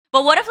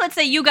But what if, let's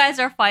say, you guys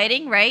are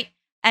fighting, right?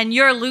 And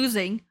you're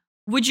losing.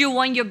 Would you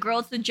want your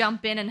girl to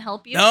jump in and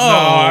help you? No,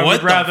 I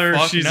would rather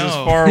she's as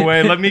far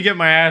away. Let me get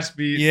my ass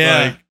beat.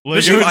 Yeah.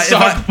 Like it would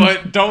suck,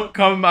 but don't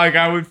come. Like,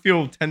 I would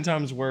feel 10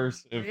 times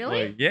worse. If,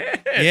 Really? Like, yeah.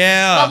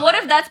 Yeah. But what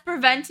if that's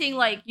preventing,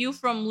 like, you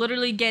from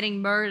literally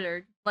getting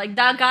murdered? Like,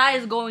 that guy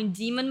is going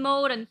demon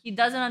mode and he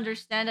doesn't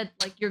understand that,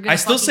 like, you're gonna I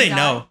still say die.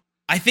 no.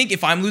 I think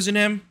if I'm losing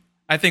him,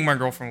 I think my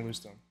girlfriend will lose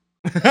to him.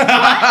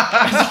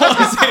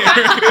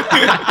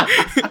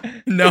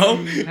 No?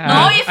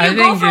 No, if you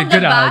go from the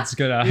back.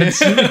 Good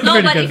odds.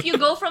 No, but if you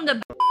go from the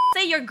back,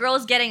 say your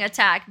girl's getting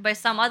attacked by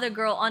some other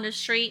girl on the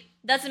street,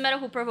 doesn't matter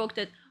who provoked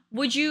it,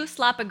 would you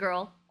slap a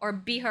girl or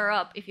beat her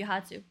up if you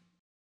had to?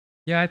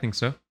 Yeah, I think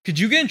so. Could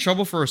you get in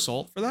trouble for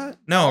assault for that?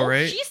 No,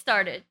 right? She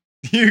started.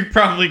 You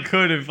probably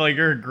could if, like,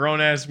 you're a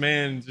grown-ass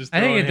man. Just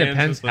I think it throwing hands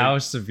depends with, like, how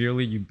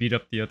severely you beat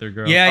up the other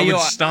girl. Yeah, I would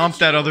stomp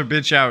that other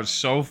bitch out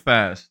so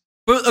fast.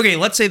 But okay,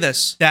 let's say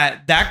this: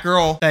 that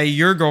girl that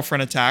your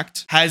girlfriend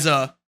attacked has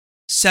a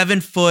 7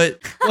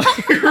 foot,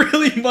 like,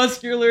 really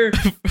muscular,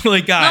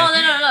 like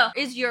guy. No.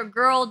 Is your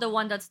girl the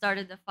one that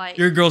started the fight?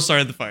 Your girl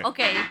started the fight.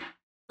 Okay.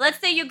 Let's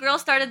say your girl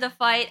started the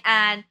fight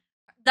and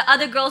the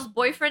other girl's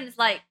boyfriend is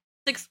like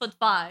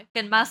 6'5"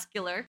 and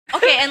muscular.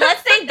 Okay, and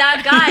let's say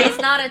that guy is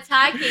not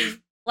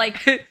attacking, like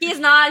he's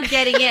not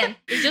getting in.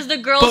 It's just the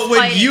girls But when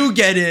fighting. you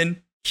get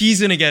in,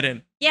 he's gonna get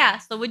in. Yeah,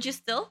 so would you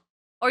still?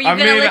 Or are you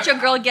gonna let your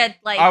girl get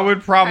like I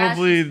would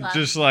probably slapped?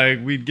 just like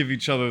we'd give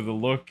each other the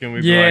look and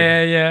we'd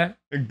Yeah. be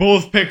like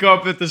both pick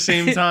up at the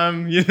same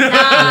time, you know? Nah,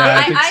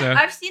 I think so.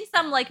 I've seen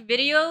some like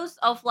videos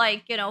of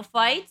like, you know,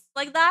 fights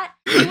like that.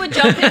 He would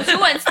jump into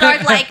and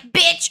start like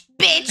bitch.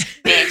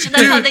 That's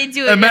how they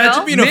do it.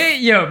 Imagine you know?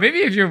 being Maybe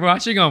if you're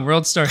watching on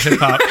World Star Hip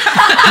Hop.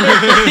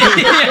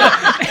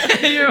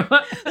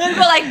 Then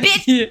go like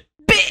bitch.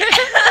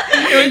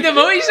 Like, the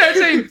moment you start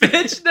saying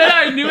bitch, then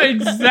I knew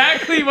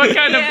exactly what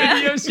kind of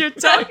videos you're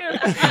talking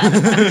about.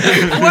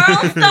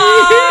 World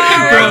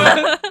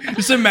Star. Bro,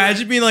 just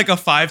imagine being like a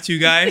 5'2"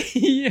 guy,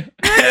 Yeah.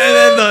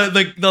 and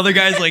then the other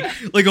guy's like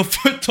a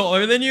foot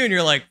taller than you, and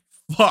you're like,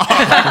 fuck.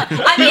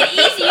 I mean,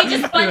 easy. You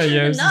just punch him in the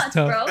this is nuts,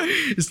 tough. bro.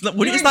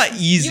 It's not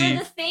easy. You're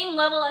the same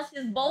level as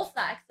his ball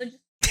sack. So just.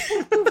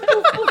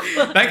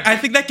 I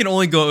think that can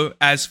only go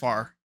as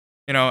far,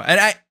 you know.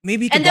 And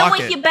maybe he can And then block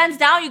when it. he bends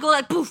down, you go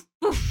like poof,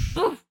 poof,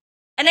 poof.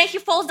 And then he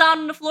falls down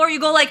on the floor, you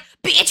go like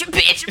bitch.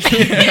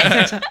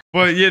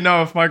 But you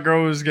know, if my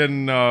girl was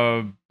getting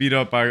beat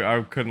up,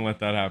 I couldn't let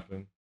that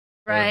happen.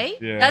 Right?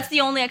 Yeah. That's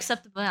the only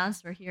acceptable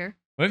answer here.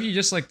 What if you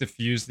just like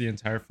diffuse the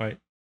entire fight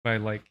by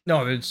like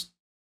No, it's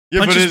Yeah,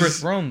 punches but were is,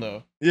 thrown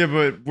though. yeah,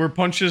 but were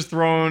punches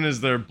thrown?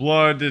 Is there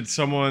blood? Did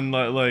someone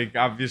like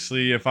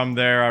obviously if I'm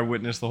there, I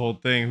witnessed the whole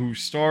thing. Who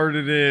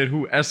started it?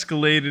 Who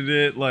escalated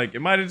it? Like it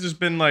might have just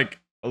been like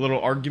a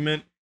little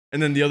argument.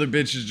 And then the other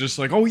bitch is just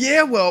like, oh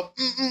yeah, well,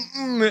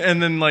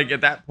 and then like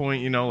at that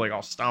point, you know, like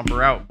I'll stomp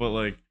her out. But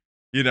like,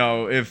 you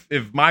know, if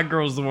my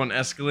girl's the one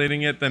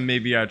escalating it, then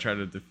maybe I try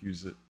to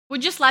diffuse it.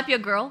 Would you slap your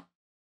girl?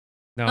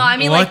 no? No, I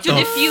mean What like to the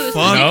diffuse.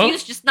 fuck? To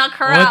diffuse, just knock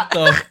her out.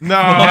 What the? No,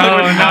 I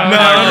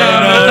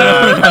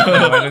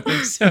don't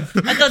think so. I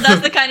thought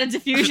that's the kind of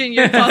diffusion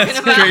you're talking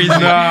about. crazy.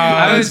 No,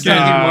 I was that's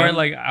thinking not. more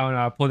like, I don't know,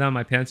 I'll pull down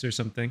my pants or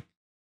something.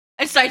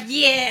 It's like,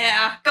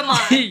 yeah, come on,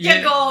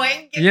 Yeah. get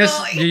going, get Yes,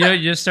 going. you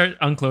just start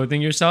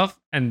unclothing yourself,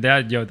 and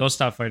they'll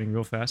stop fighting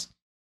real fast.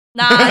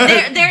 Nah,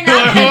 they're not gonna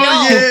know.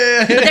 Oh,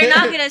 yeah. But they're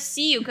not gonna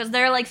see you because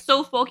they're like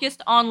so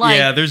focused on like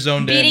Yeah, they're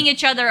zoned beating in.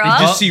 each other You up.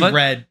 just see But-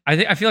 red.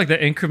 I feel like the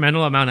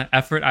incremental amount of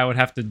effort I would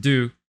have to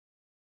do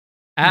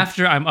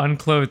after I'm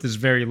unclothed is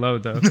very low,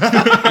 though. You know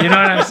what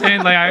I'm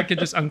saying? Like I could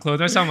just unclothe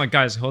myself. I'm like,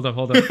 guys, hold up.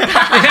 You go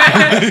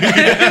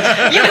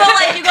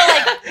like,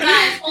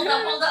 guys, hold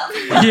up.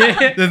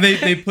 Yeah. Then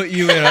they put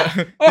you in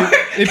a.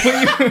 They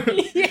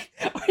put you.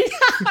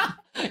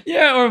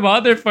 Yeah, or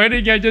while they're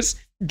fighting, I just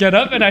get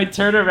up and I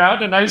turn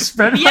around and I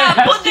spread my Yeah,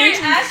 ass put their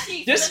cheeks. ass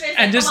cheeks.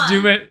 Just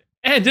do it.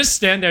 And just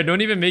stand there.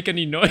 Don't even make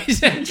any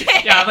noise.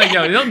 Yeah, I'm like,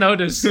 yo, they'll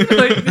notice.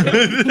 Like,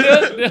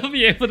 they'll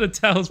be able to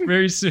tell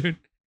very soon.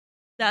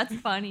 That's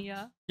funny,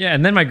 yeah. Yeah,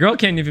 and then my girl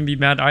can't even be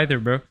mad either,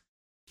 bro.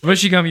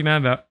 What's she gonna be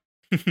mad about?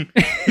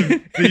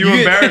 That you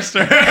embarrassed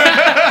her.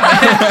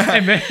 Hey,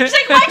 man. She's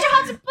like, why'd you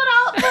have to pull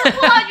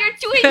out your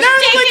 2-inch Now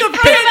dick you're in like a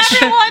front of bitch.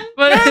 everyone?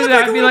 But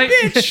I'd be like,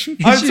 I she's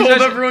told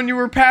just everyone you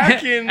were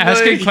packing.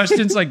 asking like-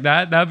 questions like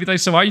that. That'd be like,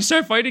 so why you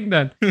start fighting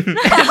then? It's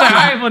like, all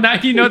right, well now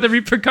you know the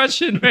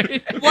repercussion,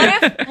 right?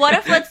 What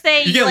if let's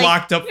say You get like,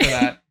 locked up for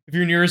that if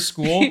you're near a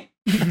school.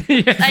 Yeah. and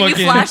you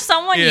fucking- flash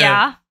someone? yeah.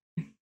 Yeah.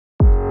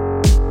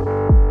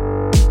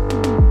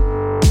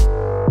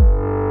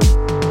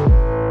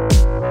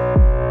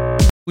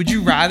 Would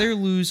you rather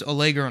lose a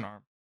leg or an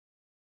arm?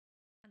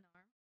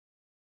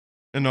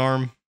 An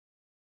arm.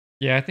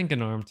 Yeah, I think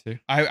an arm too.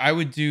 I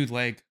would do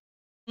leg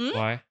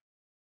Why?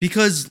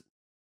 because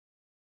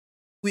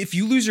if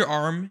you lose your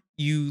arm,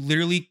 you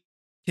literally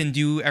can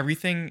do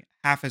everything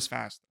half as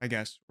fast, I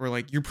guess, or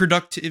like your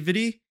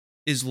productivity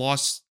is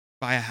lost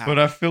by a half. But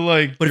I feel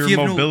like But if your you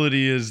have no-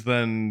 mobility is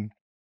then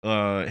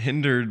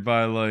hindered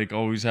by like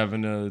always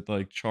having to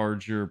like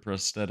charge your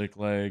prosthetic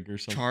leg or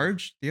something.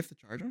 Charge? Do you have to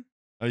charge them?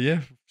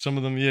 Yeah, some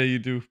of them, yeah, you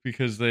do,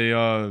 because they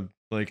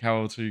like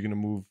how else are you gonna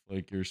move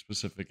like your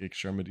specific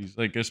extremities,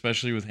 like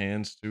especially with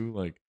hands too,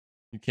 like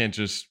you can't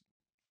just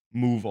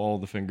move all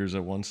the fingers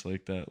at once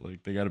like that,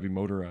 like they got to be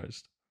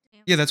motorized.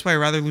 Yeah, that's why I'd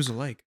rather lose a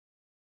leg.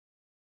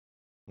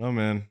 Oh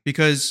man,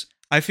 Because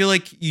I feel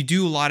like you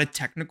do a lot of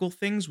technical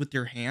things with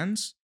your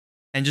hands,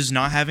 and just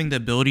not having the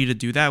ability to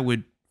do that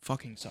would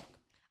fucking suck.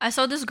 I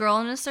saw this girl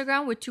on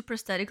Instagram with 2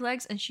 prosthetic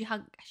legs, and she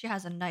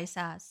has a nice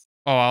ass.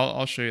 Oh,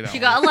 I'll show you that. She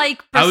one. got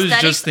like I was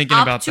prosthetics just thinking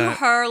up about to that.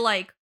 her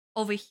like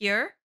over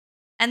here,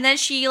 and then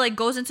she like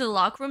goes into the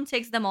locker room,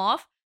 takes them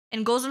off,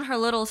 and goes on her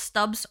little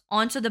stubs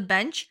onto the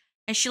bench,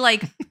 and she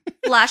like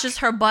flashes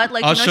her butt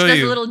like I'll she show does a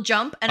you. little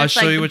jump, and I'll it's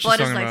show like you the what she's butt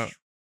is talking like. about.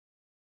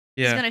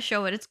 He's Yeah, gonna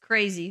show it. It's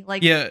crazy.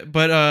 Like yeah,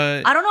 but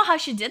I don't know how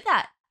she did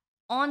that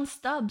on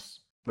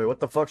stubs. Wait, what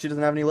the fuck? She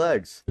doesn't have any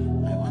legs.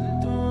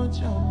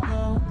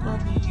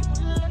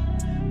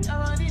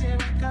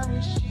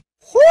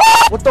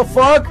 What the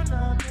fuck?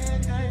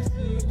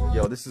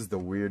 Yo, this is the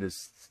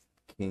weirdest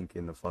kink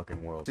in the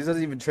fucking world. She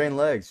doesn't even train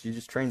legs. She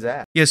just trains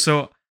ass. yeah.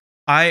 So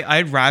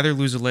I'd rather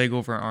lose a leg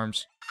over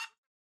arms,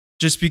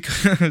 just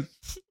because.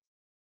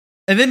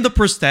 And then the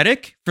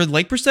prosthetic for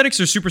leg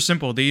prosthetics are super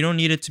simple. You don't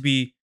need it to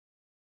be.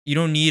 You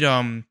don't need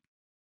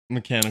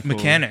mechanical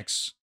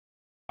mechanics.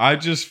 I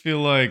just feel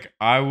like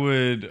I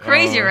would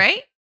Crazy,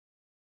 right?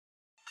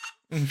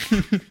 Wait.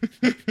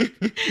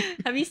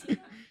 Have you seen that?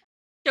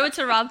 Show it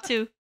to Rob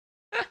too.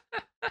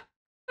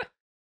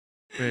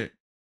 Just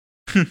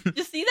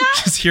You see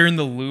that? hearing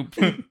the loop.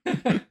 Crazy,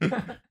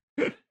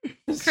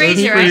 That's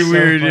right? pretty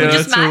weird. So Yeah, funny.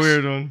 that's a Smash?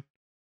 weird one.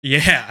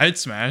 Yeah, I'd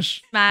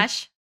smash.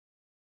 Smash.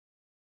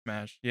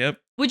 Yep.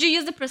 Would you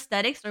use the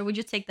prosthetics or would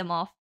you take them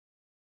off?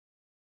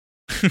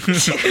 I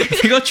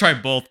think I'll try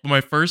both. But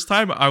my first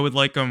time, I would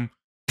like them.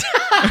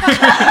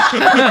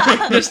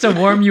 Just to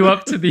warm you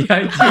up to the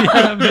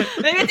idea of it.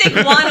 Maybe take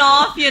one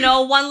off,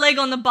 one leg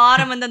on the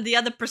bottom and then the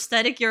other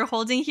prosthetic you're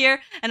holding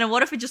here. And then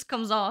what if it just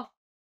comes off?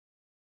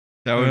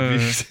 That would be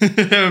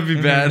that would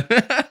be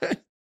bad.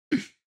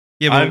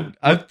 Yeah,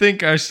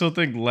 but I still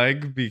think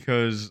leg,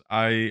 because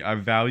I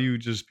value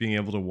just being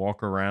able to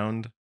walk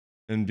around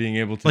and being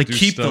able to like do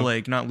keep stuff. the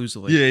leg, not lose the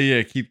leg.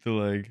 Yeah, keep the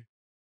leg.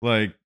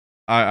 Like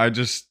I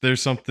just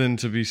there's something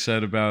to be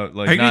said about Are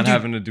like you gonna not do-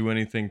 having to do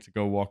anything to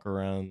go walk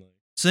around.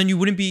 So then you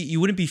wouldn't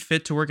be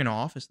fit to work in an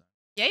office then.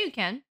 Yeah, you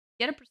can.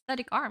 Get a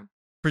prosthetic arm.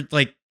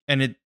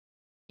 And it.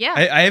 Yeah.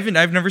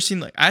 I've never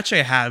seen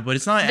actually I have, but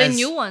it's not the as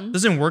new ones.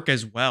 doesn't work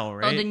as well,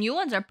 right? Oh, the new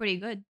ones are pretty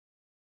good.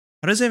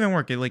 How does it even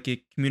work?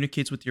 It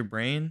communicates with your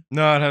brain.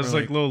 No, it has Or,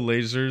 like little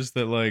lasers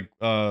that like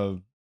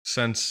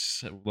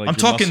sense like I'm your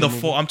talking the muscle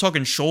full. movement. I'm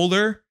talking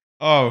shoulder,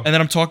 Oh, and then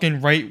I'm talking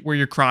right where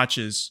your crotch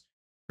is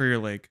for your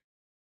leg.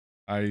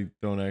 I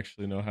don't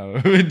actually know how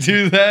it would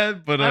do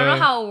that, but I don't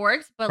know how it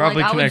works, but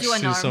probably like I would connects do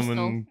an to arm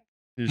someone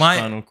your My-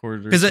 spinal cord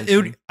or Because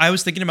something. I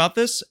was thinking about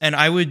this, and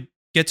I would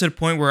get to the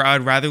point where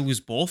I'd rather lose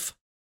both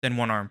than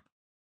one arm.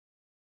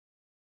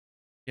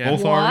 Yeah,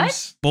 Both What?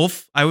 arms.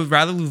 both. I would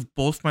rather lose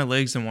both my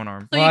legs than one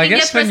arm. So Well, you I can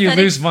guess get when you prosthetics-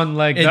 lose one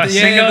leg, It- that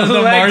yeah, single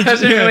the leg margin,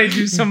 doesn't yeah. really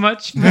do so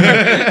much.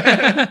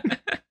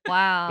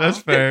 Wow. That's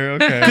fair.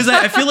 Okay. Because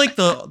I feel like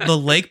the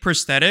leg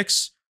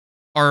prosthetics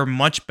are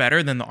much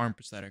better than the arm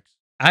prosthetics.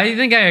 I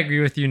think I agree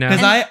with you now.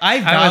 Because I I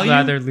value would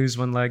rather lose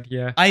one leg.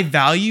 Yeah. I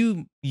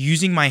value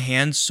using my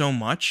hands so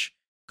much.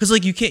 Because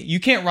like you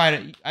can't ride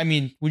it. I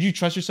mean, would you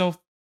trust yourself?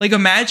 Like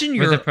imagine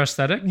With a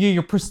prosthetic.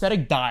 your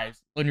prosthetic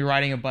dies when you're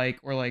riding a bike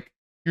or like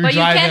you're But you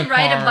driving can't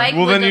ride a car. bike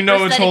Well, with then the you know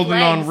it's prosthetic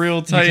holding on legs.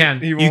 real tight. can.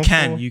 He You won't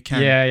can. fall. You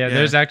can. Yeah.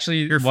 There's actually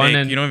You're one fake.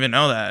 in You don't even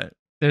know that.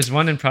 there's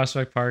one in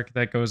Prospect Park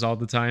that goes all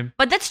the time.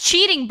 But that's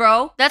cheating,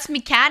 bro. That's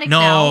mechanic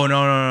No,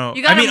 now. no.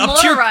 You I gotta mean, up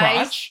to your motorize.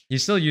 crotch. He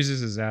still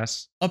uses his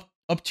ass.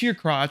 Up to your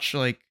crotch.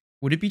 Like,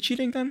 would it be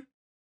cheating then?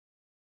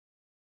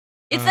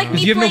 It's like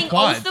me You have no playing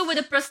quads. also with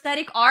a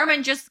prosthetic arm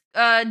and just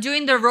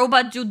doing the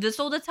robot do this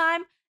all the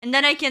time, and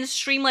then I can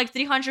stream like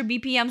 300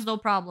 BPMs no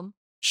problem.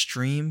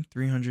 Stream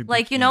 300.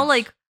 Like BPMs.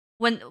 like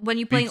when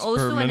you're playing Beats per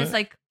Osu and minute? it's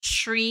like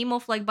stream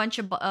of like bunch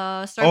of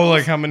circles. Oh,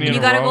 like how many and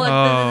in you a gotta row?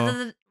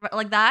 go Oh.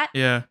 like that.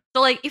 Yeah.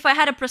 So like if I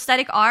had a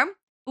prosthetic arm, it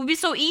would be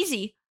so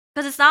easy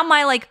because it's not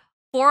my like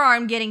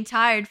forearm getting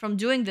tired from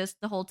doing this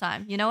the whole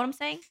time. You know what I'm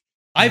saying?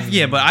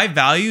 But I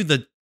value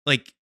the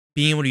like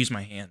being able to use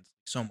my hands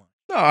so much.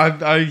 No,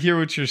 I hear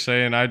what you're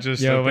saying. I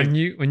just Yo, I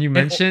think- when you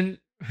mention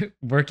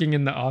working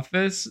in the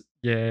office,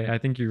 yeah, I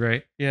think you're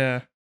right.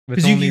 Yeah. With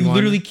Because only you one-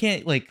 literally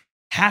can't like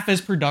half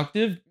as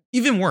productive.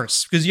 Even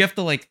worse because you have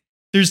to like.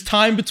 There's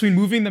time between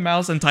moving the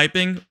mouse and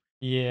typing,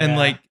 yeah, and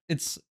like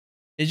it's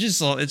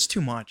too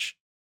much.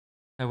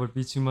 that would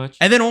be too much.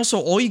 And then also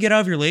all you get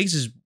out of your legs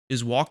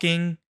is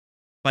walking,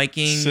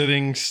 biking,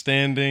 sitting,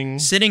 standing.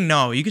 sitting.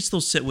 No, you can still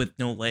sit with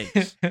no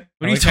legs. What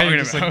What are you talking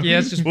about? Like, yeah,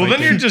 it's just Well, then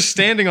biking. you're just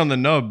standing on the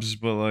nubs,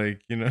 but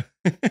like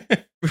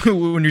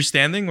When you're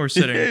standing or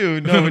sitting? Ew,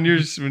 no, when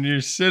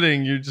you're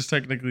sitting, you're just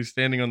technically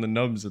standing on the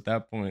nubs at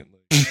that point.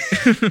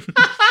 Like,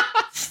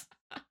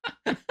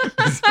 But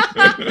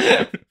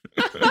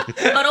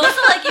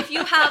also, like, if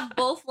you have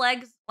both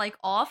legs like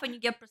off and you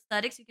get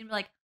prosthetics, you can be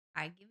like,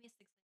 all right, give me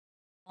 6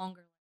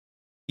 longer.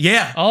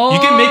 Yeah. You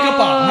can make up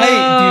a height,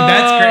 dude.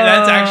 That's great.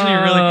 That's actually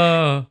really.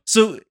 Oh.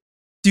 So, dude,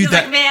 He's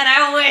like, man,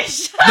 I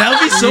wish. that would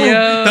be so. Yo.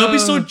 That would be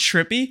so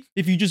trippy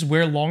if you just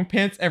wear long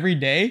pants every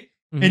day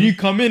and Mhm. you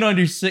come in on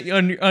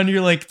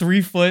your like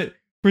 3 foot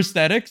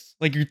prosthetics,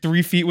 like your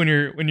 3 feet when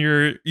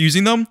you're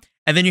using them,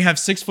 and then you have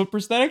 6 foot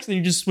prosthetics and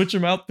you just switch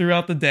them out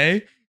throughout the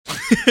day.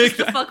 Just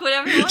to fuck with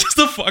everyone. Just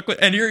to fuck with,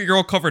 and you're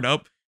all covered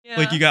up. Yeah.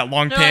 Like you got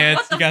long They're like,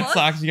 pants, "What the you got fuck?"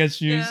 socks, you got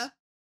shoes. Yeah.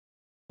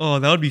 Oh,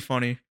 that would be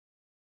funny.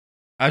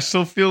 I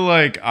still feel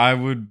like I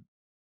would,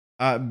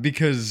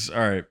 because all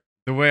right,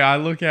 the way I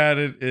look at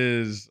it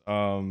is,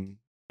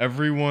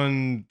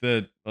 everyone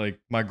that like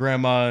my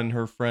grandma and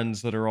her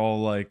friends that are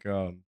all like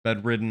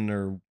bedridden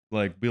or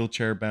like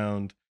wheelchair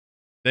bound,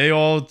 they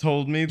all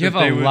told me that You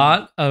have they a would.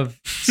 lot of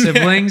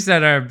siblings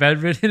that are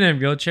bedridden and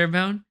wheelchair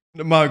bound.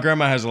 My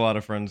grandma has a lot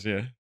of friends,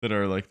 yeah, that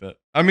are like that.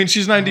 I mean,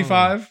 she's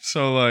 95,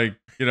 so like,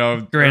 you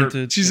know,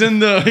 Granted. she's in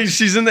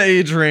the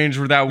age range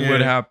where that would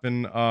Yeah.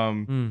 happen.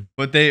 Mm.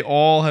 But they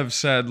all have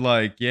said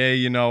like, yeah,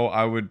 you know,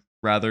 I would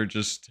rather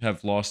just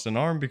have lost an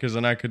arm because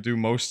then I could do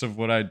most of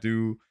what I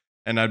do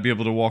and I'd be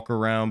able to walk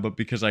around. But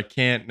because I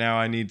can't now,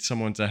 I need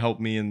someone to help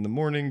me in the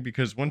morning,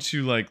 because once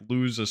you like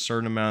lose a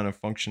certain amount of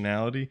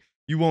functionality,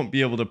 you won't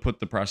be able to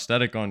put the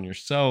prosthetic on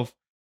yourself.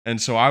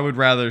 And so I would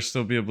rather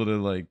still be able to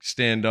like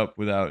stand up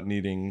without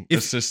needing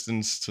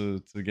assistance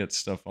to get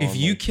stuff on. If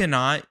you like-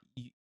 cannot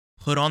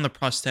put on the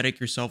prosthetic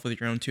yourself with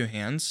your own 2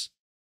 hands,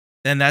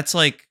 then that's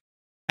like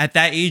at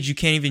that age you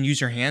can't even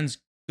use your hands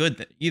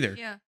good either.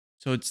 Yeah.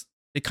 So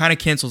it kind of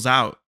cancels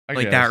out I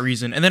like guess. that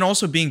reason. And then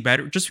also being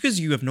just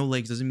because you have no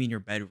legs doesn't mean you're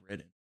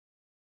bedridden.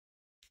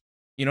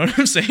 You know what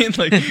I'm saying?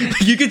 Like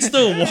you can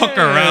still walk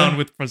around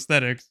with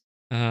prosthetics,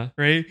 Uh-huh.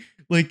 right?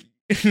 Like,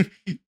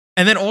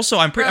 and then also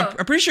I'm Bro.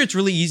 pretty sure it's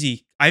really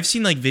easy. I've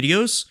seen like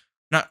videos.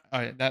 Not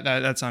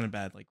that sounded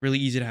bad. Like really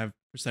easy to have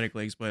prosthetic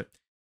legs, but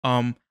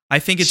I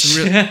think it's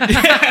really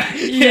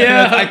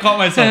Yeah. I caught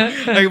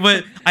myself. Like,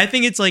 but I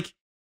think it's like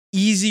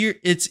easier.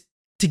 It's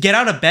to get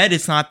out of bed.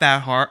 It's not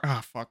that hard.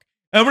 Oh fuck!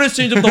 I'm gonna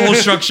change up the whole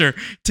structure.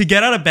 To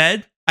get out of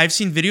bed, I've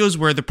seen videos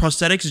where the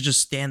prosthetics is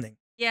just standing,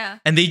 Yeah.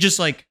 and they just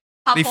like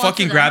Pop they onto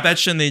fucking them. grab that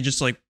shit and they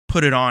just like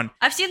put it on.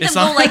 I've seen them It's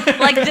go not-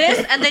 like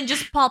this and then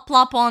just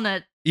plop on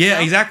it. Yeah,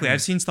 know? exactly.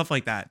 I've seen stuff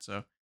like that.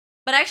 So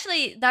But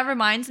actually, that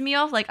reminds me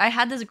of, like, I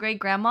had this great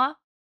grandma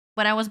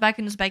when I was back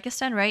in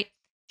Uzbekistan, right?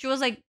 She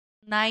was like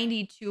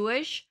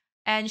 92-ish,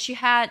 and she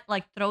had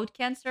like throat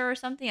cancer or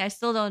something. I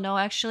still don't know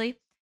actually,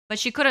 but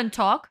she couldn't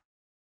talk.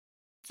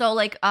 So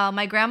like,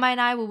 my grandma and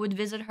I, we would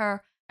visit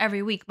her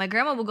every week. My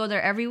grandma would go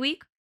there every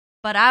week,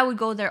 but I would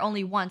go there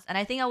only once. And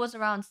I think I was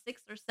around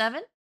 6 or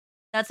 7.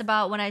 That's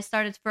about when I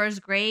started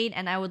first grade,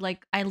 and I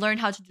learned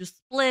how to do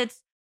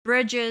splits,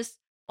 bridges,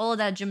 all of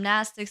that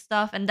gymnastic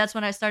stuff. And that's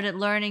when I started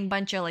learning a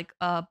bunch of like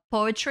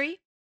poetry,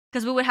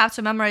 because we would have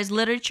to memorize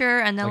literature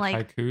and then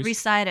like haikus?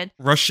 recite it,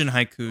 Russian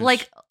haikus,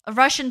 like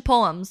Russian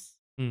poems,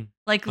 Hmm.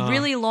 like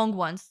really long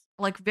ones,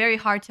 like very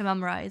hard to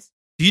memorize.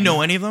 do you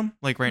know any of them?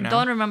 Like right now?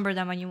 Don't remember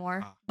them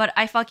anymore. Ah. But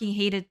I fucking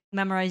hated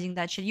memorizing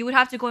that shit. You would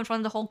have to go in front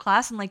of the whole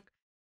class and like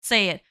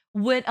say it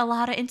with a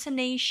lot of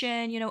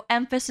intonation, you know,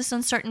 emphasis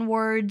on certain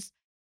words.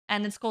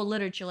 And it's called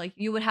literature. Like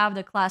you would have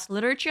the class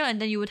literature, and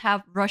then you would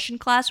have Russian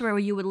class where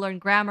you would learn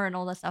grammar and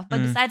all that stuff. But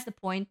Mm. besides the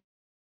point,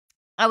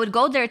 I would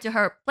go there to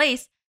her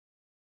place.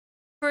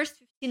 First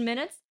 15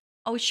 minutes,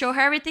 I would show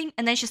her everything,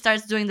 and then she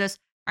starts doing this.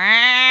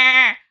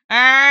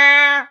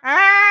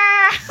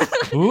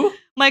 Who?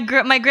 My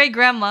great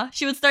grandma,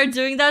 she would start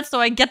doing that, so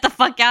I get the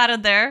fuck out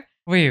of there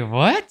Wait,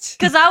 what?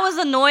 because I was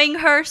annoying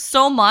her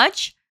so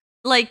much,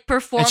 like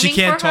performing and she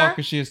can't for her. talk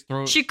because she has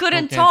throat. She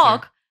couldn't throat cancer.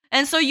 talk,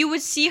 and so you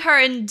would see her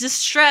in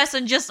distress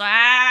and just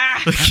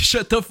Like,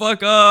 shut the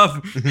fuck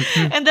up.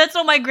 and that's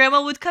when my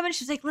grandma would come and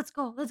she's like, "Let's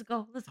go, let's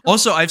go, let's go."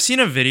 Also, I've seen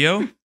a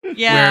video.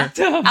 yeah,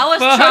 where- I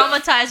was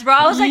traumatized, bro.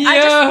 I was like,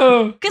 I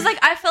just because like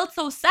I felt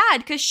so sad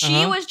because she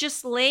Uh-huh. was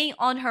just laying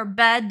on her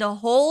bed the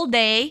whole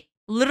day,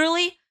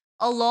 literally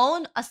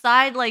alone,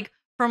 aside like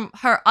from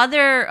her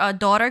other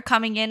daughter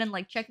coming in and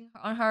like checking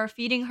on her,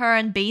 feeding her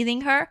and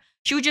bathing her.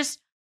 She would just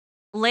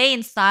lay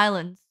in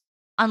silence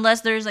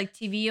unless there's like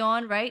TV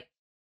on, right?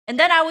 And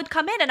then I would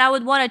come in and I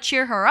would want to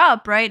cheer her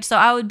up, right? So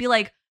I would be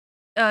like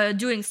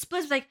doing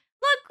splits, like,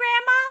 "Look,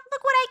 grandma,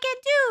 look what I can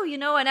do," you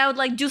know? And I would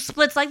like do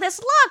splits like this.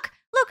 Look,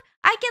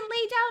 I can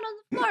lay down on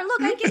the floor.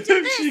 Look, I can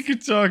do If she this.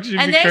 could talk, she'd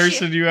And be then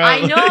cursing you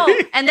out. I know.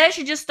 like- And then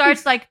she just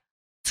starts like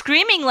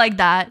screaming like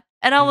that.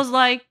 And I was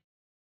like,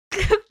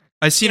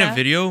 I've seen Yeah. a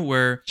video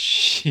where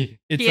Shit.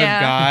 it's Yeah.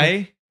 a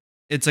guy,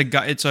 it's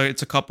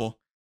a couple,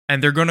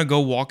 and they're gonna go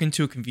walk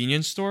into a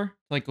convenience store,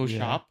 like go Yeah.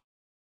 shop,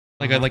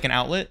 like Uh-huh. like an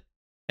outlet,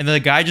 and then the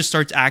guy just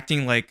starts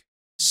acting like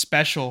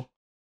special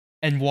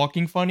and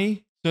walking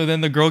funny. So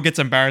then the girl gets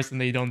embarrassed and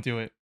they don't do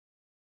it.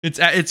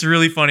 It's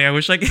really funny. I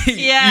wish like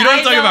Yeah, you know what I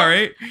I'm talking know. about,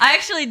 right? I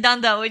actually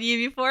done that with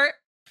you before.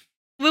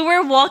 We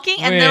were walking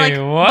and then like Wait,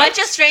 a what? bunch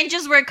of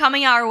strangers were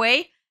coming our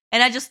way.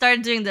 and I just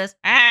started doing this.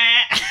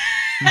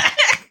 And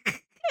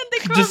they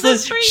cross Just the like,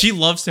 street. she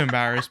loves to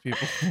embarrass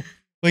people.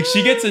 Like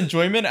she gets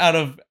enjoyment out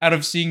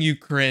of seeing you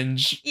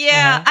cringe.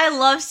 Yeah, I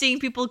love seeing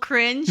people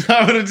cringe.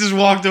 I would have just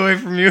walked away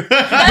from you.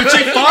 But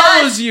she He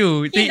follows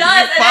you. He does,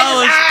 and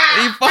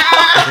I He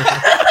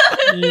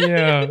follows.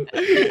 Yeah.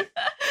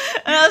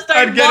 And I'll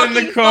start I'd get in the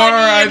walking car.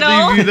 funny, I'd you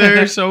know? leave you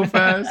there so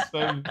fast.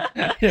 Yeah,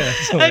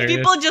 it's And hilarious.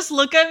 people just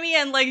look at me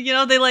and like, you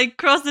know, they like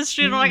cross the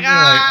street and I'm like, You're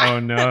ah. oh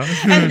no.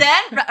 And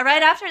then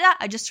right after that,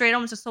 I just straight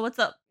on just, so what's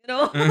up? You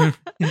know?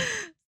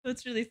 So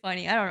it's really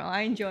funny. I don't know.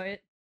 I enjoy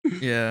it.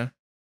 Yeah.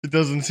 It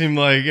doesn't seem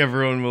like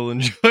everyone will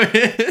enjoy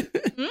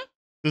it. Hmm?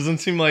 Doesn't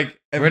seem like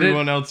Where did-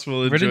 everyone else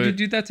will enjoy Where did you it.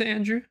 do that to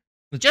Andrew?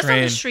 The Just on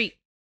train. the street.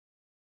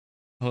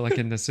 Oh, like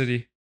in the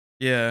city.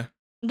 Yeah.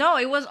 No,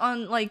 it was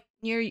on like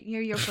near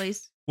your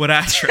place. What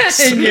address?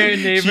 In your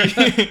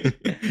neighborhood.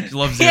 She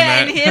loves doing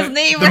Yeah, that. in his The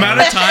neighborhood. amount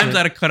of times I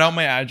had to cut out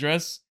my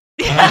address.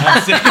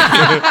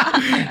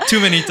 Too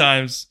many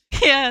times.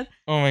 Yeah.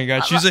 Oh my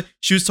god.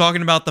 She was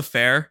talking about the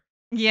fair.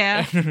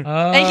 Yeah.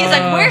 Oh. And he's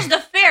like, "Where's the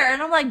fair?"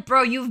 And I'm like,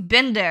 "Bro, you've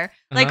been there.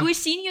 Like Uh-huh. we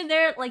seen you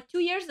there like 2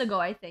 years ago,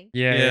 I think,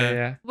 Yeah, Yeah. yeah,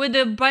 yeah. with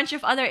a bunch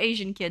of other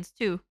Asian kids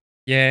too."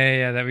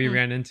 Yeah, that we Hmm.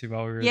 ran into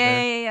while we were Yeah,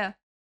 there. yeah.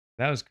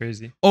 That was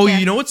crazy. Oh, Yeah.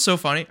 you know what's so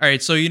funny? All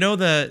right, so you know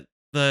the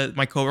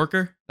my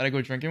coworker that I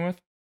go drinking with?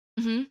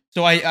 Mm-hmm.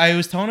 So I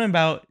was telling him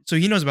about, so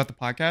he knows about the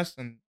podcast,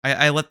 and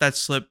I let that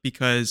slip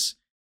because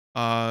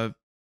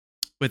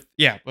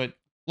but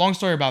long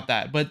story about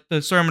that. But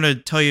the story I'm gonna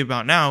tell you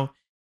about now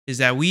is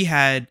that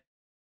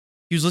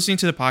he was listening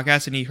to the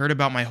podcast and he heard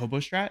about my hobo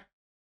strat.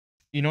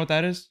 You know what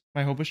that is?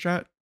 My hobo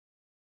strat?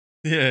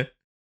 Yeah.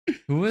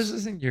 Who was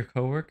this? Your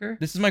coworker?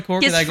 This is my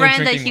coworker His that I go friend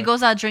that drinking he with.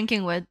 goes out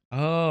drinking with.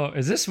 Oh,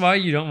 is this why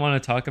you don't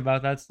want to talk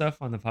about that stuff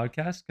on the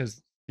podcast?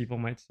 Because people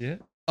might see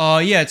it?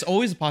 Yeah, it's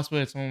always a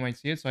possibility that someone might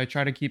see it, so I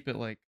try to keep it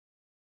like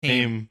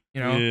tame,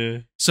 you know? Yeah.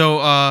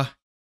 So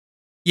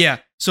yeah.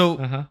 So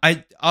Uh-huh.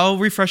 I'll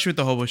refresh you with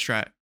the hobo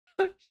strat.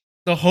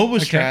 The hobo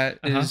Okay, strat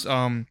is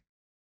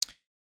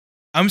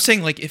I'm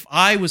saying like if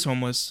I was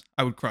homeless,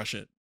 I would crush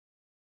it.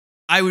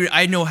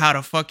 I know how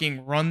to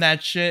fucking run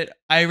that shit.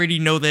 I already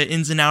know the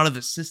ins and out of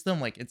the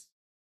system. Like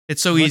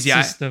it's so What easy.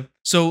 system?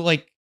 So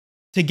like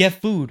to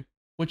get food,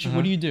 what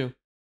Uh-huh. do you do?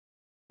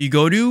 You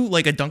go to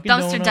like a Dunkin'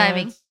 Dumpster Donuts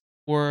diving.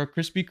 or a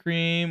Krispy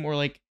Kreme or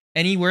like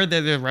anywhere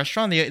that the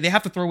restaurant they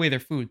have to throw away their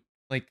food.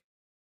 Like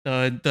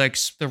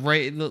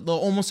the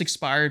almost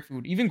expired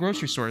food. Even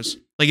grocery stores.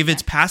 Like if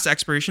it's past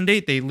expiration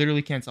date, they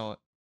literally can't sell it.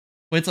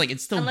 But it's like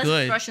it's still Unless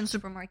good. it's Russian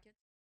supermarket.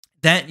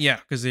 That yeah,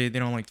 because they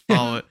don't like to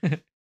follow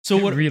it. So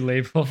what?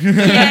 Relabel.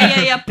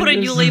 Yeah. Put a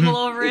new label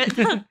over it.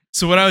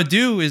 So what I would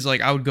do is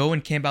like I would go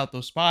and camp out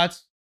those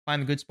spots,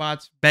 find the good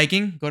spots,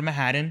 begging, go to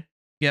Manhattan,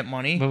 get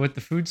money. But with the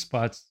food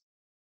spots.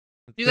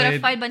 let's You're gonna say-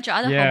 fight a bunch of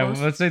other Yeah,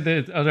 hobos. let's say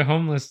the other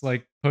homeless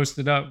like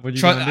posted up. What are you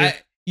Trust, gonna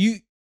do?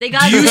 They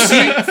got do you the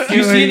see streets. do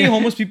you see any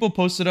homeless people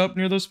posted up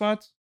near those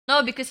spots?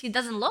 No, because he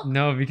doesn't look.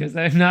 No, because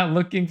I'm not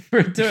looking for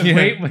it to Yeah.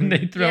 wait when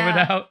they throw Yeah.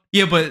 it out.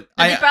 Yeah, but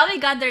But they probably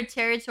got their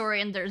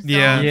territory and their zones.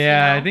 Yeah.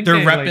 Yeah, you I think They're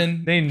they, like,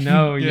 repping. they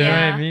know, you know what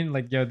Yeah. I mean?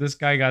 Like, yo, this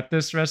guy got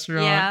this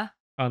restaurant Yeah.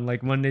 on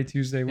like Monday,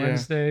 Tuesday,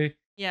 Wednesday. I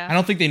Yeah.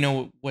 don't think they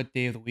know what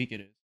day of the week it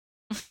is.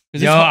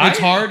 'Cause Yo, it's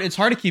hard. It's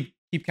hard to keep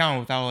count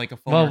without like a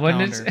phone. Well, or when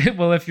calendar. it's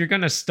well, if you're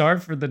gonna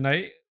starve for the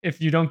night,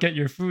 if you don't get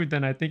your food,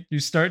 then I think you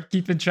start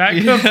keeping track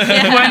of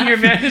Yeah. when your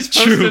man is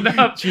True, posted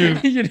up. true.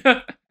 You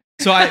know,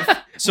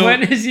 so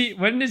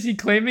when is he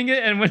claiming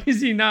it and when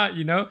is he not?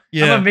 You know,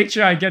 Yeah. I'm gonna make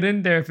sure I get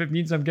in there if it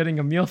means I'm getting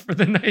a meal for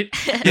the night.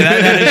 Yeah,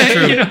 that is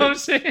true. You know what I'm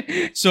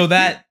saying? so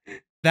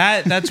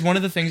that's one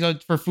of the things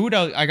for food.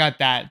 I got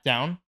that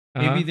down.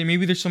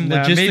 Maybe there's some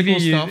Nah, logistical maybe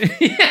you-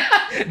 stuff.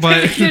 Yeah,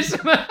 But- there's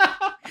some-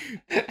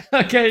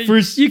 okay,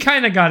 you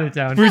kind of got it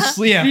down.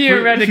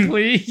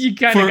 Theoretically, you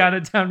kind for- of got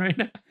it down right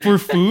now. For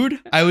food,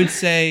 I would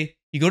say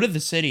you go to the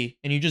city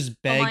and you just For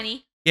beg.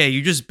 money. Yeah,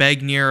 you just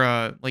beg near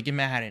like in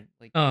Manhattan.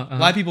 Like a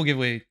lot of people give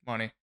away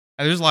money.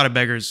 There's a lot of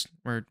beggars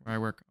where I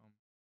work.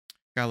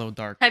 Got a little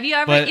dark. Have you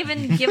ever But-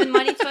 even given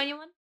money to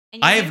anyone?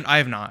 I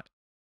have not.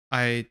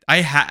 I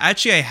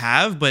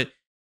have, but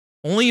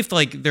only if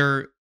like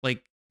they're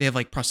like they have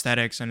like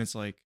prosthetics and it's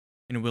like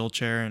in a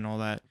wheelchair and all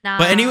that. Nah.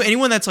 But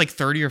anyone that's like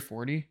 30 or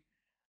 40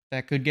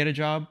 that could get a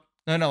job.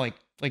 No,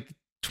 like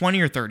 20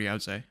 or 30, I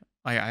would say.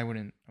 I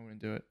wouldn't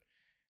do it.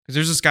 Because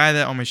there's this guy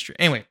that on my street.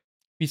 Anyway,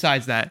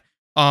 besides that,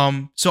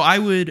 so I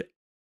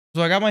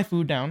got my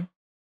food down.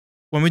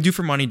 When we do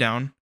for money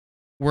down,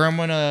 where I'm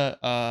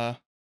gonna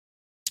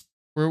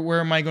where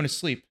am I gonna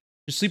sleep?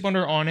 Just sleep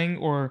under awning,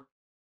 or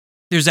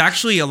there's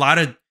actually a lot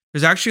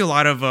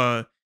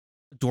of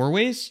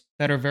doorways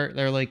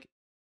they're like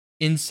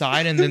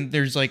inside, and then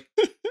there's like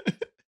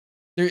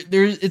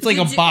there's it's like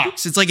a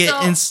box. It's like So,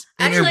 an inner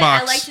Actually,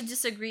 box. I like to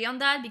disagree on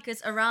that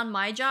because around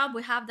my job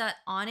we have that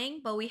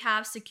awning, but we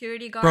have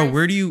security guards. Bro,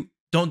 where do you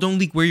don't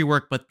leak where you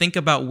work, but think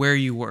about where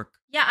you work.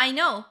 Yeah, I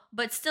know,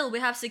 but still, we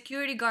have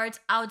security guards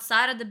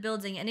outside of the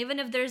building, and even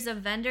if there's a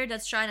vendor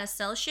that's trying to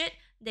sell shit,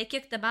 they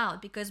kick them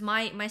out because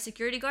my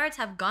security guards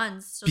have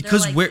guns. So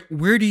Because they're like,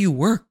 where do you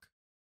work?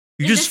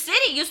 You in just the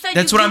city. You said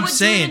that's you what I'm would do it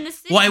saying. in the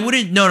city. Well, I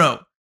wouldn't. No.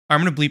 I'm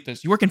gonna bleep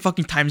this. You work in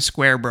fucking Times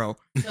Square, bro.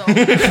 So,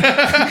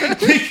 Like,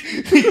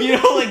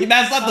 like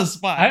that's not the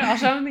spot. I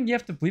don't think you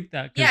have to bleep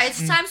that. 'cause- yeah,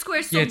 it's Times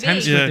Square so yeah, big.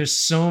 Times Square. Yeah. There's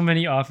so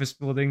many office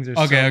buildings. There's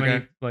Okay, so okay.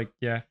 many, like,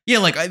 yeah. Yeah,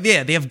 like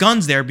they have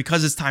guns there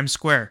because it's Times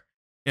Square,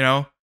 you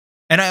know.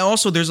 And I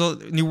also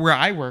where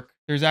I work,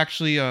 there's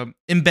actually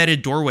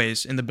embedded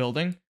doorways in the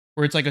building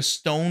where it's like a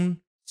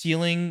stone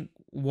ceiling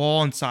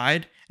wall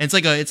inside, and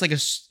it's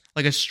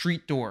like a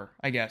street door,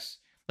 I guess.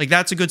 Like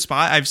that's a good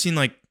spot. I've seen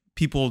like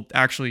people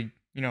actually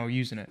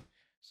using it.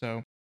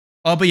 So,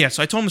 but yeah,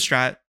 so I told him the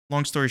strat.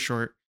 Long story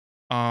short,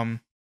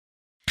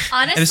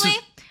 Honestly,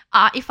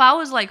 if I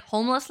was like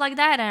homeless like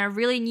that and I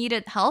really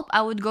needed help,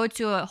 I would go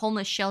to a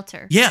homeless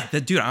shelter. yeah,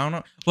 that dude, I don't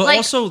know, but Like,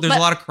 also there's a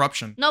lot of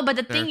corruption. No, but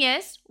the there. thing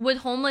is, with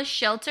homeless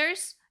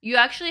shelters, you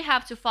actually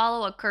have to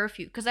follow a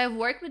curfew. Because I've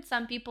worked with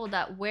some people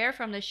that were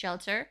from the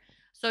shelter.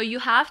 So you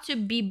have to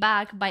be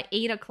back by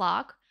 8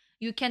 o'clock.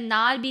 You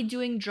cannot be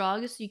doing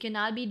drugs. You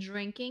cannot be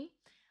drinking.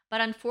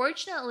 But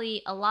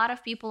unfortunately, a lot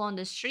of people on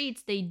the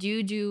streets, they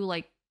do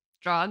like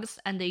drugs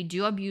and they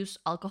do abuse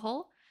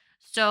alcohol.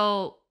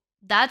 So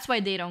that's why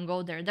they don't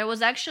go there. There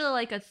was actually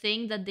like a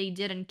thing that they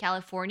did in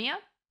California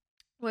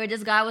where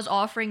this guy was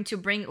offering to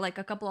bring like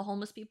a couple of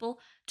homeless people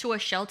to a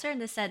shelter,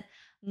 and they said,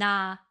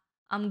 nah,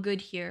 I'm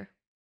good here.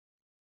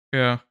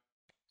 Yeah,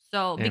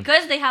 So Yeah.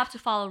 because they have to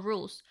follow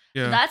rules.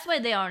 yeah. So that's why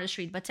they are on the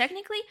street. But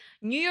technically,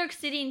 New York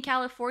City and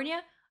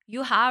California,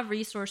 you have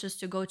resources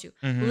to go to.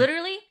 Mhm.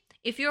 Literally,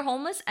 if you're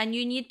homeless and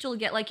you need to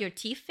get like your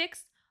teeth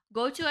fixed,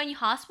 go to any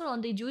hospital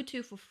and they do it to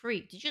you for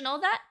free. Did you know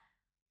that?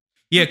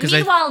 Yeah, because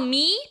Meanwhile,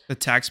 me, the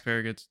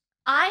taxpayer gets.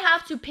 I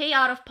have to pay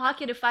out of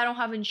pocket if I don't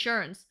have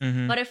insurance.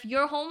 Mhm. But if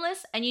you're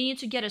homeless and you need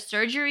to get a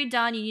surgery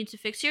done, you need to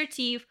fix your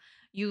teeth,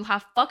 you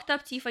have fucked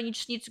up teeth and you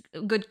just need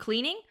good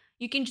cleaning,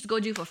 you can just go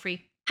do it for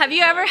free. Have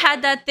you ever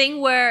had that thing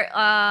where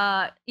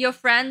your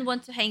friend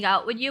wants to hang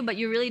out with you, but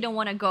you really don't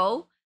want to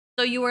go?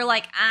 So you were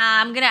like,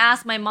 I'm going to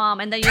ask my mom.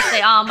 And then you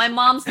say, my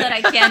mom said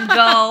I can't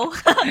go.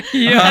 Yeah. Have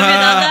you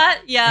done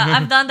that? Yeah,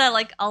 I've done that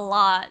like a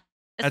lot.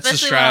 That's the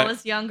Especially when I strat.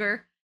 was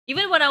younger.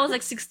 Even when I was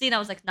like 16, I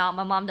was like, nah,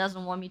 my mom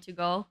doesn't want me to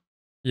go.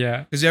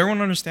 Yeah. Because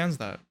everyone understands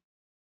that.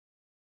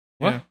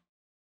 What? Yeah.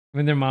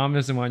 When their mom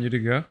doesn't want you to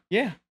go?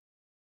 Yeah.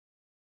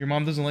 Your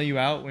mom doesn't let you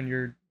out when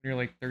you're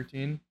like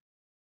 13.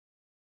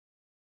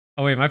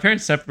 Oh, wait, my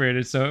parents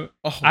separated, so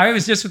Oh, I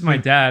was just with my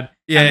dad.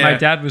 Yeah, and my yeah.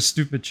 dad was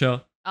stupid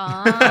chill.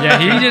 Ah. Yeah,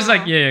 he just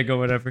like, yeah, go,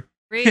 whatever.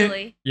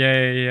 Really?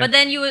 Yeah. But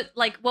then you would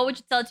like, what would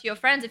you tell to your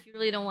friends if you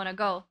really don't want to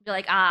go? You're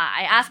like,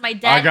 I asked my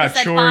dad. I got he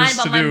said chores fine,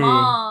 but to my do."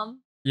 mom.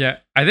 Yeah,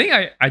 I think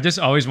I just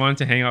always wanted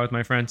to hang out with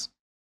my friends.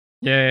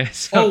 Yeah.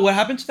 So, Oh, what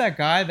happened to that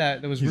guy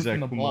that was He's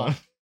roofing like, the "Come on."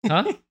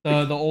 block?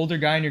 huh? The older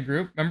guy in your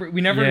group? Remember,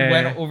 we never Yeah.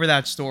 went over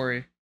that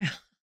story.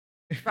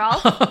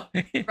 Ralph?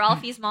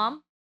 Ralphie's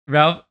mom?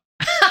 Ralph.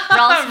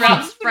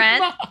 Ralph's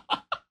friend?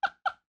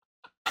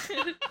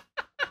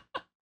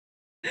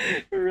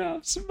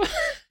 Ralph's mom.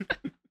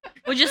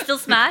 Would you still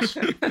smash?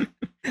 I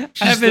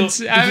haven't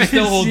does it seen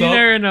still hold up?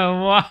 her in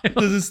a while.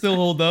 Does it still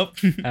hold up?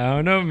 I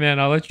don't know, man.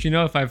 I'll let you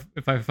know if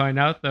I find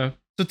out though.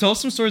 So tell us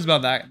some stories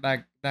about that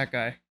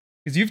guy.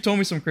 Because you've told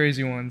me some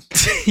crazy ones.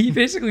 He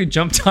basically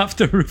jumped off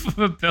the roof of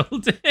a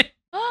building.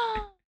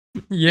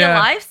 You Yeah.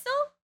 alive still?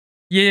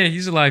 Yeah,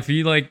 he's alive.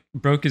 He like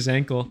broke his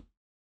ankle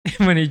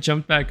when he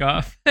jumped back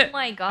off. Oh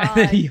my And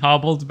then god. he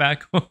hobbled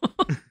back home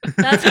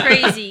That's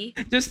crazy.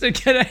 just to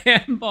get a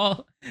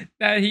handball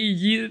that he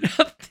yeeted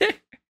up there.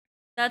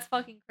 That's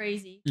fucking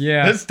crazy.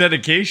 Yeah. That's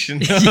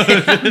dedication. Yeah,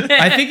 man.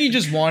 I think he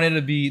just wanted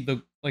to be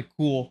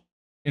cool.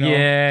 You know?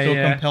 Yeah, So it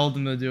yeah. compelled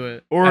him to do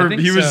it. Or I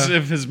think he was so.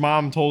 if his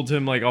mom told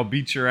him like, "I'll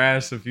beat your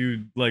ass if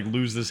you like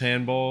lose this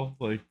handball."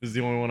 Like, this is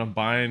the only one I'm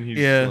buying. He's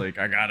Yeah. like,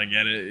 "I gotta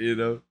get it," you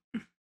know.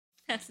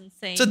 That's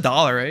insane. It's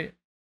 $1, right?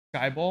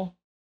 Skyball?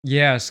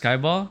 Yeah,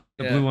 Skyball,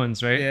 the Yeah. blue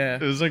ones, right? Yeah.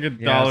 It was like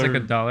 $1. Yeah, it's like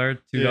 $1,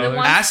 $2. Yeah. The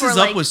one- Asses for,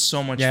 Up like- was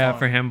so much Yeah, fun.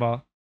 for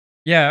handball.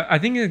 Yeah, I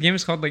think the game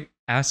is called like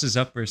Asses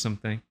Up or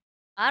something.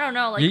 I don't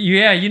know. Like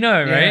Yeah, you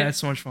know it, Yeah, right? it's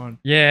so much fun.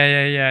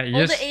 Yeah. You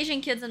all just- the Asian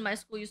kids in my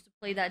school used to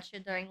play that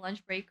shit during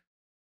lunch break.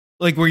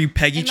 Like where you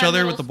peg In each my other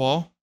middle with the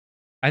school. ball.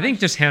 I think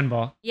just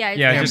handball. Yeah, it's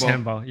Yeah, handball. just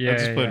handball. Yeah, I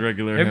just played yeah.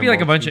 regular. It'd be like a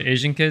handball, bunch of too.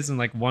 Asian kids and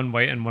like one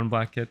white and one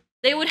black kid.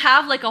 They would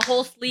have like a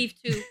whole sleeve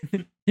too.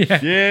 Yeah.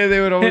 Yeah, they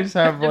would always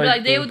have They'd be like.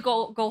 like they the- would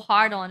go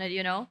hard on it,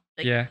 you know?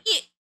 Like, Yeah.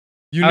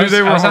 You I knew was,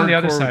 they were I was on the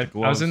other hardcore with side. I was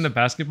gloves. in the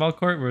basketball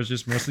court where it was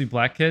just mostly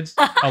black kids,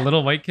 a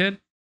little white kid,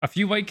 a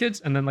few white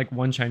kids, and then like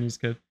one Chinese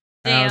kid.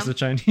 And I was Damn. the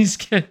Chinese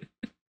kid.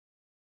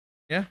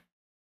 Yeah.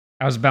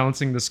 I was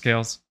balancing the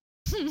scales.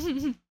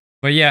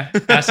 But yeah,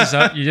 Asses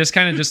Up. You just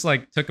kind of just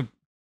like took a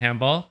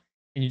handball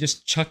and you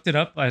just chucked it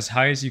up as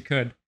high as you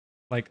could,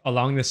 like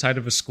along the side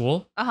of a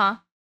school. Uh-huh.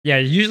 Yeah,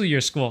 usually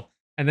your school.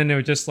 And then it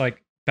would just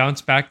like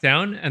bounce back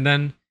down. And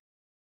then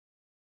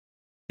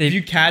If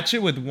you catch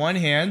it with one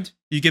hand,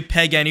 you could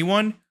peg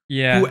anyone.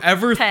 yeah.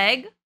 Whoever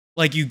Peg.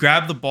 like you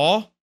grab the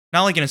ball,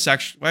 not like in a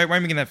section. Why am I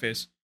making that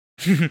face?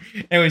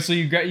 Anyway, so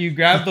you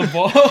grab the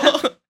ball.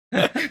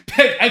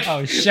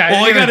 Oh shit! I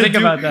All didn't even think do,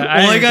 about that.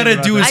 all I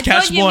gotta do is I catch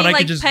thought the you ball and mean, I like,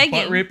 can just pegging.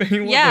 butt rape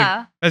anyone. Yeah.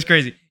 Like, that's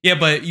crazy. Yeah,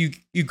 but you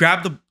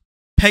grab the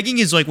pegging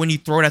is like when you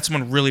throw it at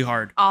someone really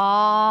hard.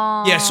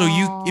 Oh. Yeah, so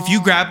if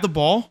you grab the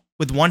ball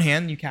with one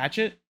hand, you catch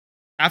it.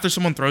 After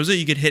someone throws it,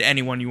 you could hit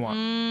anyone you want.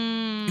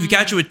 If you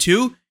catch it with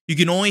two, you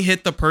can only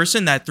hit the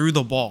person that threw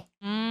the ball.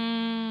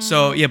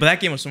 So yeah, but that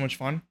game was so much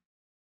fun.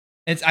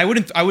 I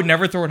would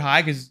never throw it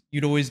high because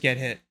you'd always get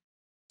hit.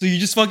 So you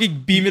just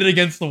fucking beam it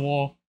against the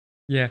wall.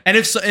 Yeah. And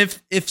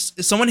if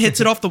someone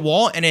hits it off the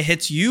wall and it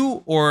hits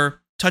you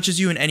or touches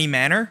you in any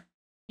manner,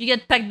 you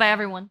get pegged by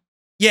everyone.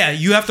 yeah,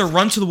 you have to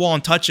run to the wall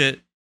and touch it,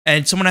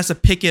 and someone has to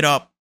pick it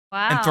up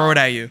Wow. and throw it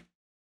at you.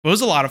 It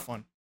was a lot of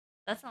fun.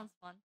 That sounds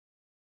fun.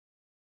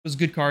 It was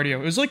good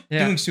cardio. It was like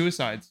doing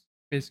suicides,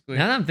 basically.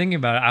 Now that I'm thinking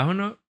about it, I don't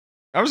know.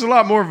 I was a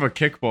lot more of a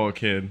kickball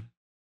kid.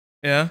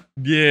 Yeah.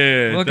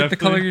 Yeah. Look at the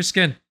color of your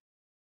skin.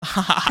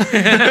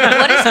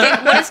 What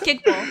is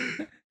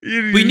kickball?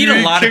 We need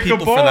a lot of kick people a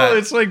for ball. that.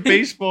 It's like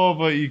baseball,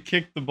 but you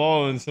kick the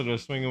ball instead of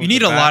swinging. You with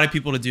need the a bat. lot of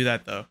people to do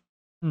that, though.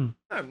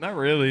 Not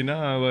really.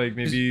 No, like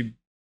maybe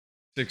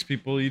 6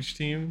 people each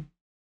team.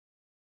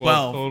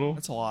 12 total.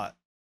 That's a lot.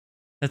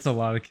 That's a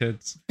lot of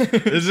kids.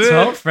 Is it?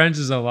 12 friends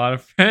is a lot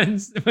of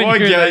friends. Well, I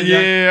get.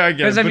 Yeah, I get.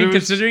 Because I but mean, it was-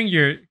 considering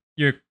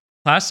your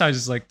class size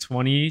is like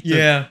 20 to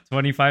Yeah.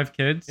 25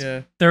 kids.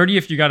 Yeah. 30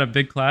 if you got a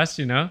big class,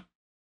 you know?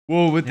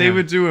 Well, what they Yeah.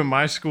 would do in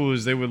my school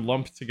is they would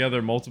lump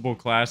together multiple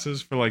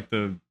classes for like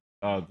the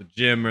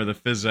gym or the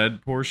phys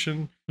ed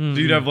portion. So Mm-hmm.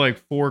 you'd have like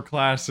 4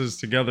 classes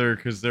together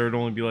because there would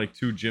only be like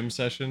 2 gym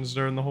sessions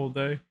during the whole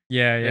day.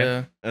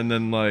 Yeah. And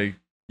then like,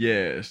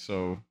 yeah,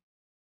 so.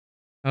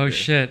 Oh, Yeah.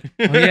 shit.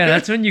 Oh, yeah,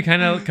 that's when you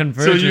kind of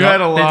converge. you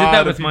had a They did lot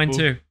that of with mine, people.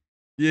 too.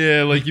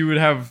 Yeah, like you would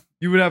have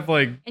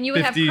like And you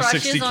would 50, have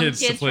 60 crushes on kids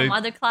kids to play. from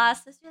other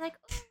classes. You're like,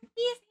 oh,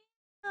 he's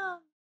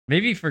handsome.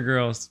 Maybe for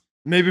girls.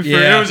 Maybe for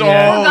Yeah. it was Yeah.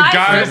 all For guys,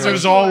 guys. for It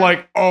was sure. all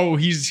like, oh,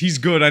 he's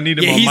good. I need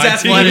him Yeah, on he's my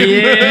athletic.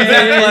 team. Yeah. He's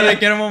athletic.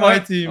 Get him on my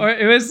team. Or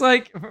it was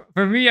like,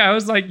 for me, I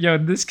was like, yo,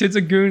 this kid's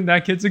a goon,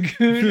 that kid's a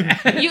goon.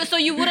 So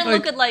you wouldn't Like-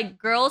 look at like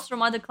girls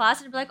from other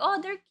classes and be like,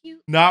 oh, they're cute.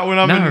 Not when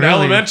I'm Not in really.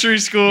 elementary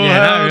school. Yeah,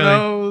 not Hell really.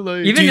 no.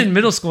 Like, Even Dude. in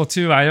middle school,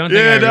 too, I don't think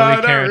yeah, I no, really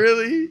not cared.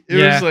 really. It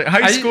Yeah. was like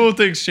high I- school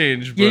things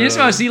changed. You but, just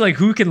want to see like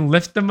who can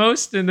lift the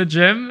most in the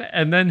gym,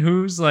 and then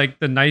who's like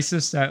the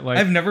nicest at like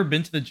I've never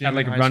been to the gym. at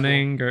like in high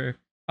running or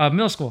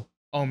middle school. School.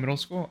 Oh, middle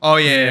school? Oh,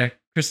 yeah.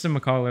 Kristen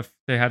McAuliffe,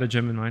 they had a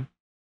gym in mine.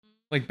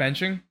 Like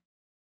benching?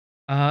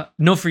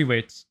 No free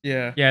weights.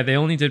 Yeah. Yeah, they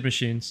only did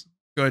machines.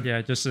 Good.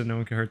 Yeah, just so no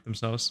one could hurt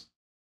themselves.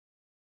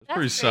 That's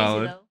pretty crazy,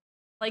 solid. though.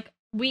 Like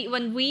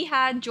when we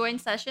had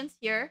joint sessions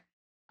here,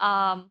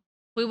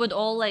 we would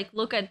all like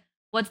look at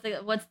what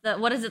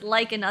is it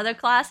like in other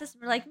classes.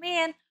 We're like,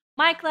 man,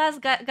 my class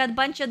got a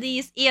bunch of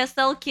these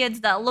ESL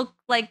kids that look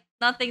like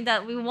nothing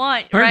that we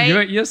want, right?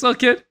 You're an ESL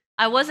kid,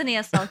 I was an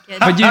ESL kid.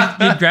 but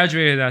you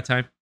graduated that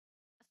time.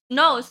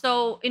 No,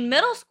 so in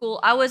middle school,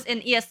 I was in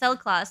ESL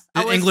class.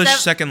 I was English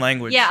second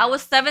language. Yeah, I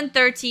was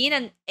 713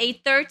 and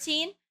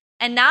 813.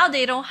 And now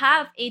they don't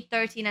have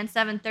 813 and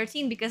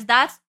 713 because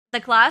that's the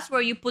class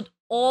where you put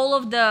all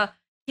of the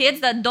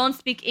kids that don't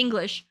speak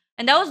English.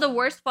 And that was the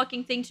worst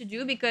fucking thing to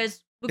do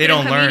because we They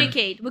couldn't don't learn.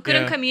 communicate. We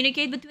couldn't Yeah.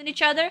 communicate between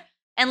each other.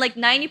 And like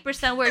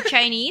 90% were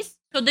Chinese.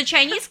 So the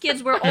Chinese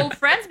kids were all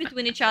friends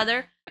between each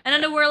other. And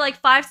then there were like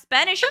 5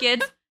 Spanish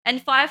kids and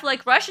 5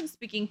 like Russian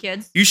speaking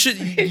kids. You should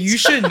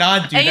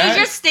not do And that.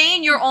 you just stay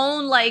in your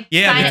own like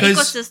Yeah, kind of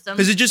because ecosystem.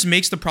 it just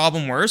makes the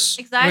problem worse.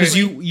 Exactly. Because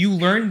you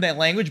learn that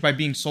language by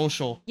being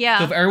social. Yeah.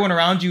 So if everyone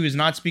around you is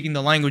not speaking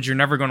the language, you're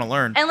never going to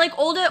learn. And like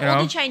all You the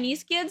know?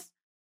 Chinese kids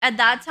at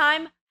that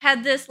time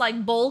had this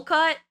like bowl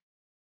cut,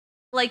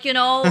 like and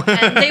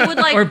they would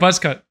like Or buzz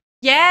cut.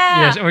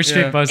 yeah, Yeah, or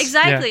straight Yeah. buzz.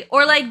 exactly.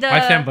 Or like Yeah. My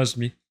fan buzzed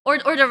me. or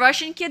the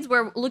Russian kids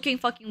were looking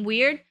fucking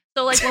weird.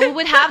 So like when we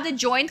would have the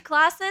joint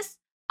classes,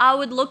 I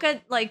would look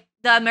at like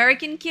the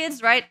American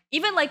kids, right?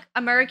 Even like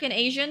American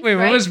Asians. Wait,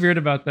 right? what was weird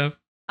about them?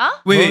 Huh?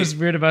 Wait, What wait. was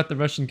weird about the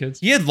Russian kids?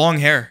 He had long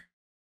hair.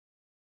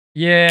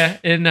 Yeah,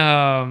 in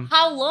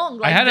How long?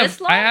 Like I had this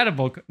long? I had a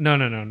bulk. No,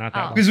 not that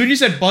Oh. long. Because when you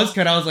said buzz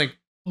cut, I was like,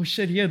 oh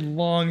shit, he had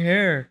long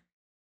hair.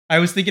 I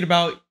was thinking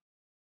about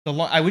the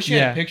long. I wish he had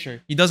Yeah. a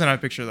picture. He doesn't have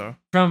a picture though.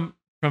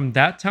 From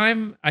that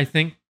time, I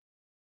think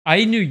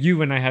I knew you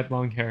when I had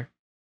long hair.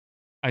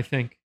 I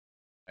think.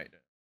 I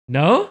didn't.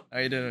 No?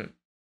 I didn't.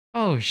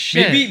 Oh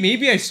shit.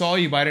 Maybe I saw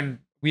you, but I didn't.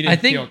 We didn't. I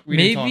think we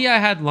didn't maybe talk. I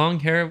had long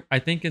hair. I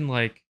think in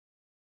like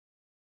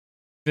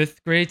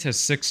 5th grade to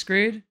 6th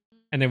grade,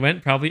 and it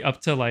went probably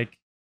up to like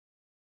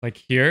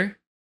here,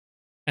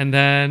 and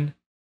then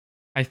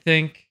I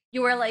think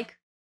You were like,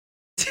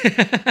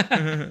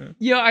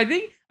 yo,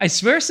 I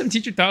swear some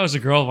teacher thought I was a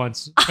girl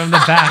once from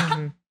the back,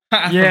 From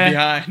Yeah.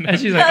 behind. and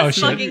she's like, That's oh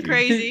shit, fucking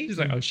crazy. She's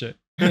like, oh shit.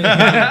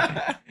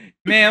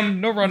 Ma'am,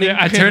 no running. Yeah,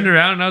 I turned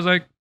around and I was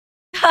like,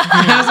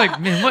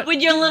 man, what?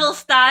 with your little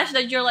stash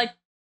that you're like,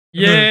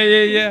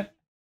 Yeah.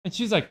 And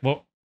she's like,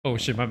 well, oh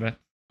shit, my bad.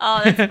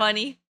 oh, that's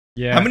funny.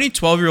 Yeah. How many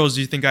 12-year-olds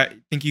do you think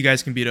you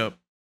guys can beat up?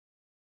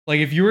 Like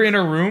if you were in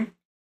a room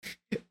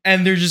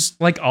and they're just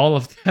Like all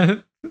of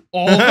them.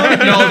 All of them?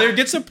 No, there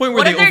gets to a point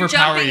where What they if they're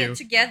overpower jumping you. in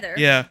together?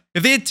 Yeah.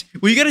 If they,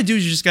 what you gotta do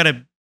is you just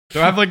gotta. Do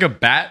I have like a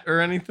bat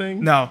or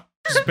anything? No.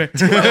 Just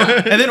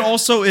and then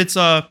also it's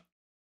You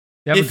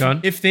have a gun?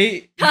 If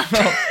they,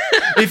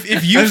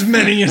 if you As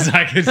many as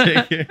I could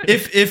take.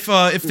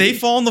 if they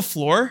fall on the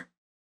floor,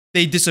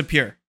 they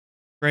disappear.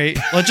 Right?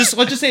 Let's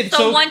just say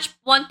So one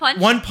punch.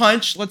 one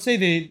punch. Let's say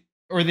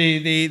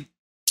they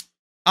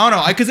I don't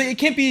know, because it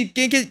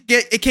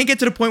can't get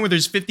to the point where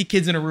there's 50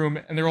 kids in a room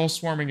and they're all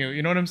swarming you.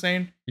 You know what I'm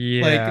saying?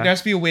 Yeah. Like there has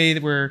to be a way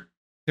where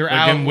they're Like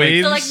out in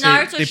waves? So like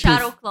Naruto they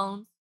shadow poof.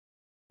 clones.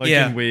 Like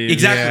yeah, in waves.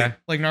 exactly. Yeah.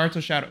 Like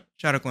Naruto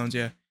shadow clones.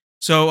 Yeah.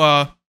 So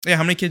yeah,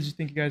 how many kids do you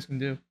think you guys can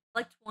do?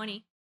 Like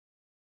 20.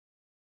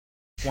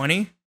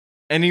 20?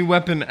 Any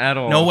weapon at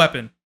all. No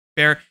weapon.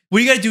 Fair.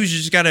 What you gotta do is you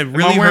just gotta Am I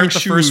really wearing hurt the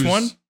first shoes?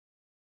 one.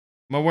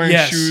 Am I wearing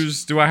Yes.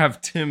 shoes? Do I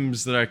have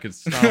Timbs that I could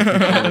stomp each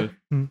other?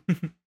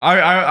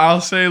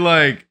 I'll say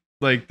like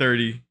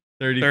 30.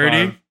 35.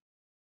 30?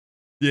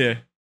 Yeah.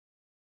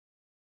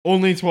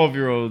 Only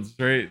 12-year-olds,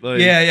 right? Like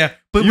Yeah.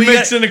 But you we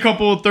mix gotta, in a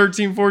couple of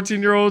 13,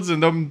 14-year-olds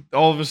and then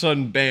all of a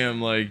sudden,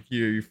 bam, like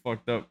here, you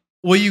fucked up.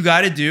 what you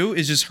gotta do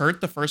is just hurt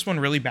the first one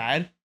really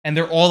bad, and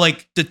they're all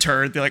like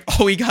deterred. They're like,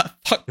 oh, he got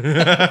fucked.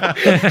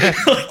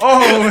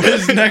 Oh,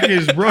 his neck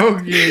is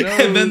broken.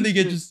 And then they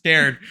get just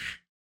scared.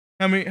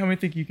 How many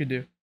think you could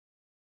do?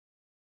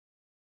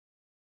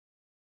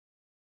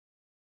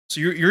 So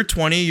you're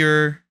 20,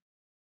 you're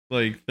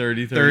like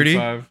 30, 30?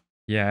 35.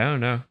 Yeah, I don't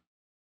know.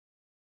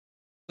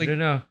 Like- I don't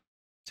know.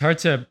 It's hard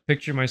to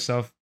picture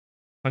myself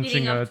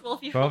punching Beating a up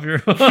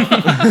 12-year-old.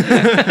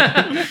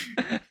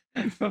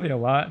 Probably a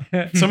lot.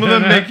 Some of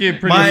them make it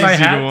pretty My- easy If I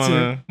to had want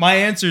to. my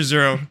answer's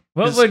 0.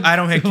 What 'Cause would I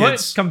don't hit kids.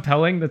 What's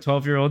compelling the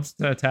 12-year-olds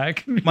to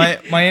attack me?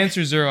 My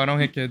answer's 0. I don't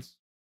hit kids.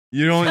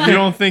 You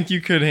don't think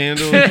you could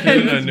handle a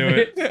kid? I knew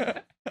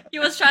it. He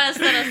was trying to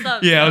set us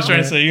up. Yeah, I was so-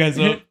 trying to set you guys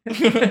up.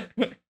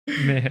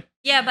 Man.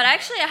 Yeah, but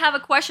actually, I have a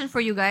question for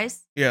you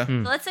guys. Yeah.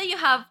 Hmm. So let's say you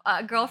have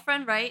a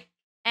girlfriend, right?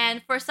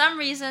 And for some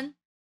reason,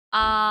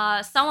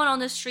 someone on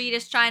the street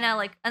is trying to,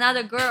 like,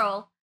 another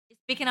girl is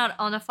picking out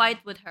on a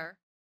fight with her.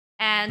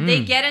 And they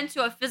Hmm. get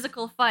into a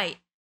physical fight.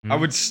 I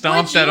would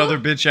stomp Would that you? other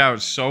bitch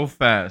out so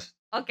fast.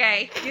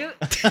 Okay. You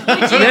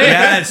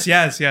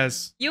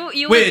Yes. you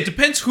Wait, would- it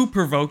depends who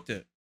provoked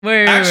it.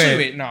 Wait. Actually,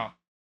 wait, no.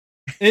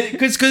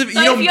 Because so you if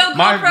know your girl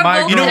my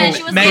provoked you know, her and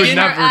she was Megan- getting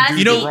her never ass do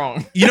you know- beat-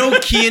 wrong. you know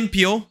Key and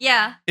Peele.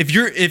 Yeah.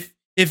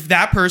 If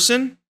that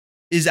person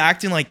is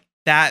acting like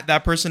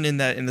that person in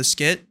the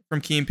skit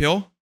from Key and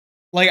Peele,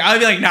 like I'd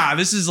be like, nah,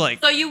 this is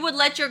like So you would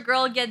let your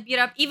girl get beat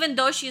up even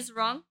though she's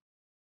wrong?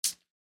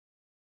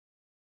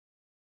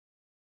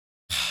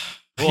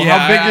 Well, Yeah,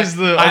 how big is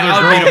the I'll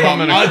other beat girl him up.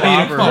 coming I'll to beat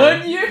him clobber up. her?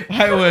 Would you?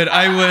 I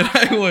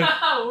would. Would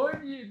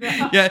you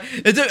now? Yeah,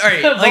 it's all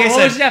right. But Like I what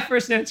said, was that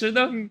first answer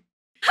though? Like,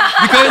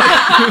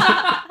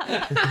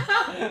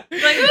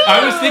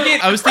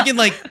 I was thinking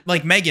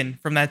like Megan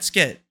from that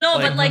skit. no,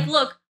 Like, but like,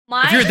 look,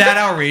 if you're that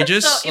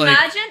outrageous, So like,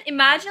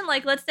 imagine,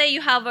 like, let's say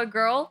you have a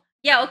girl.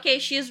 Yeah, okay,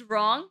 she's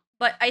wrong,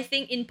 but I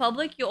think in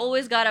public you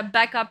always gotta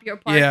back up your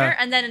partner, Yeah,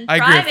 and then in I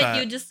agree with private that.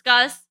 you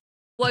discuss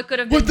what could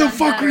have been. What the done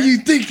fuck better. were you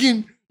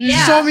thinking? You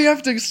Yeah. saw me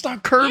have to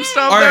stop curb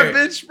stomp All that right.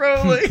 bitch,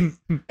 bro. Like, I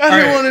didn't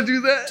right. want to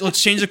do that. So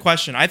let's change the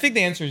question. I think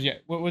the answer is yeah.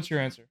 What's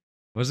your answer?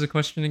 What was the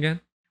question again?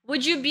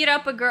 Would you beat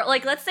up a girl?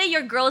 Like, let's say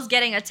your girl's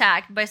getting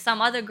attacked by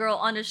some other girl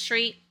on the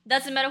street.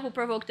 Doesn't matter who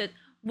provoked it.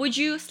 Would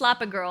you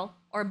slap a girl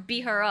or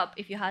beat her up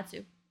if you had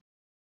to?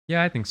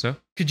 Yeah, I think so.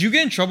 Could you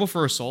get in trouble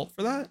for assault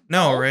for that?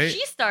 No, right?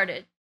 She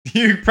started.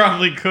 You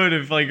probably could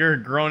if like you're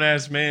a grown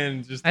ass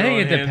man. Just I think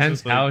it throwing hands depends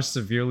with, like- how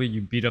severely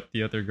you beat up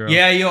the other girl.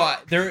 Yeah,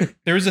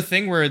 there was a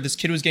thing where this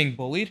kid was getting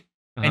bullied,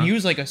 and Uh-huh. he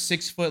was like a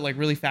 6 foot, like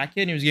really fat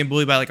kid, and he was getting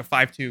bullied by like a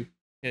 5'2"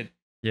 kid.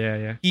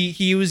 Yeah.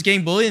 He was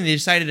getting bullied, and they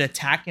decided to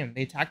attack him.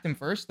 They attacked him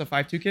first. The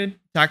 5'2" kid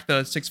attacked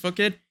the 6 foot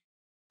kid.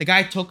 The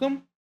guy took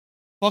him,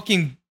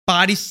 fucking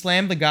body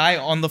slammed the guy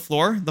on the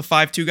floor. The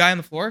 5'2" guy on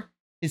the floor.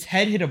 His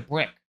head hit a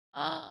brick.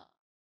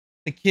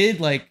 The kid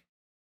like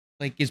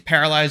is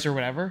paralyzed or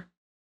whatever.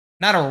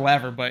 Not or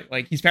whatever, but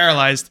like he's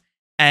paralyzed.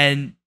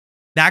 And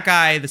that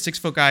guy, the 6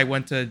 foot guy,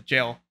 went to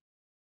jail.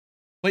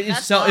 But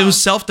That's it wild. was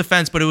self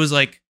defense. But it was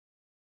like,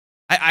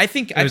 I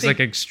think It was like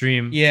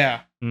extreme.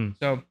 yeah. Mm.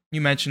 So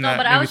you mentioned No, that.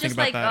 but made I me was think just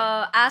about like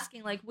that.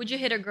 asking, like, would you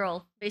hit a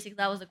girl? Basically,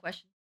 that was the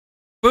question.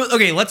 But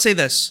okay, let's say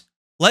this.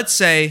 Let's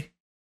say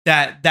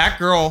that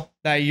girl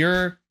that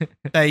your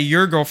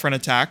girlfriend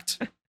attacked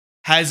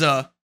has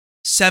a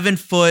 7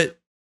 foot,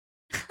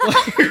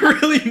 like,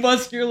 really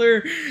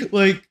muscular,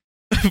 like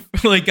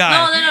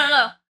guy.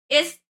 No.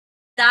 Is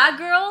that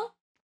girl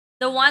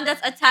the one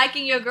that's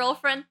attacking your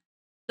girlfriend,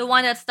 the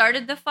one that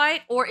started the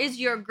fight, or is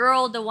your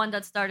girl the one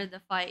that started the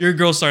fight? Your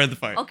girl started the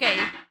fight. Okay,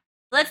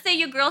 let's say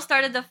your girl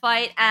started the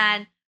fight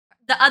and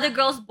the other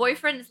girl's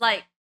boyfriend is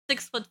like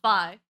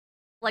 6'5",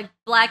 like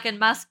black and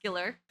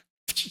muscular.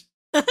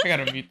 I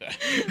gotta mute that.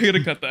 I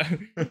gotta cut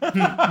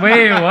that.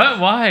 Wait, what?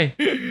 Why?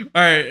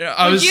 All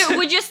right.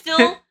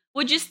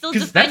 Would you still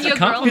 'Cause defend that's a your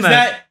girl? Because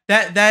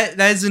compliment. that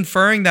is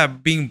inferring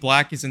that being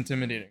black is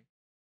intimidating.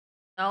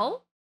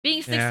 No.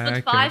 Being 6'5"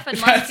 Yeah, okay.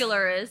 and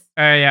muscular is.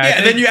 Yeah. Yeah,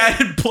 and then you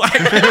added black.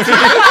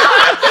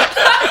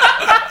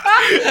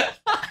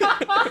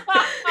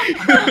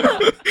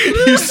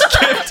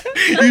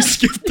 you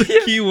skipped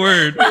the key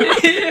word.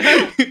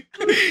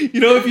 You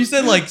know, if you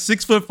said like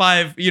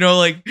 6'5", you know,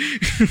 like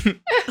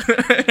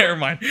never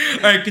mind.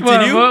 All right,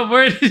 continue. What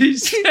word did he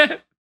say?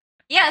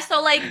 Yeah,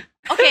 so like,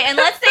 okay, and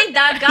let's say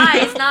that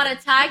guy is not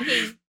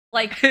attacking.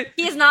 Like,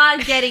 he's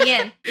not getting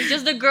in. It's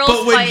just the girls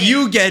But when fighting.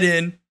 you get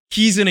in,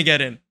 he's gonna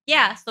get in.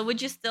 Yeah, so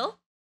would you still?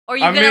 Or are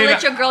you I gonna mean,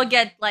 let your girl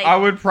get, like... I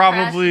would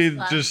probably crashes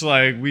left? just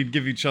like we'd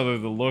give each other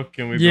the look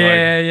and we'd be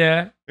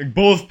Yeah. like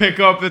both pick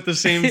up at the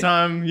same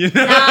time. You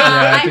know? Nah,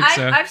 I think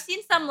so. I've seen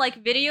some,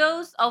 like,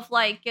 videos of,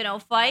 like, you know,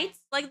 fights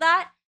like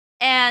that.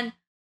 And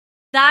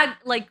that,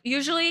 like,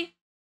 usually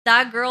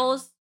that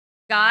girl's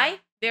guy,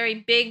 very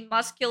big,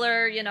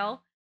 muscular, you know,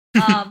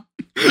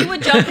 he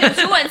would jump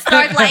into and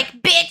start, like,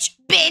 bitch.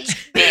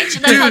 That's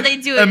how they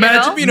do it,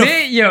 Imagine you know?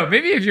 being a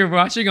Maybe if you're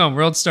watching on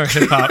World Star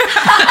Hip Hop.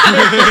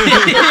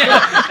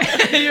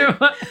 Then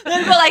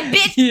go like,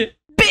 bitch.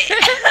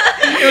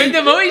 Like,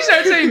 the moment you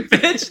start saying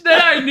bitch,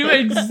 then I knew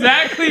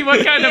exactly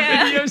what kind of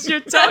Yeah. videos you're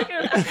talking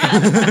about.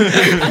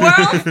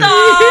 World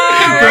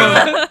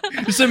star!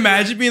 bro. Just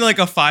imagine being like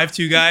a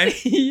 5'2" guy,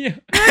 Yeah.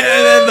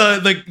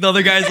 and then the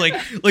other guy's like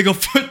a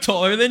foot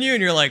taller than you,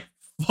 and you're like,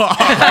 fuck.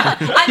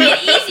 I mean,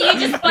 easy. You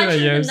just punch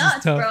him Yeah, in this the is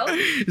nuts, tough. bro.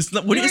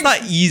 It's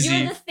not easy.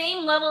 You're the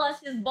same level as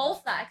his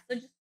ball sack, so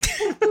just...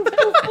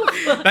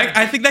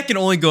 I think that can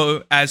only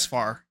go as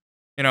far,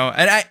 you know.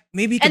 And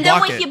maybe he can And then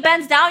block when it. he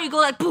bends down, you go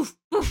like, poof,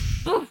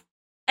 poof, poof.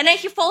 And then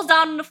he falls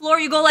down on the floor,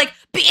 you go like,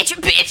 bitch.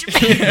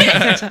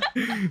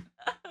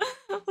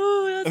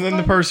 Ooh, that's And then the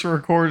funny. person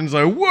recording's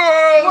like,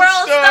 World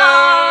World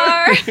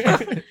Star! star!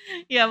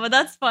 Yeah, but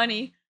that's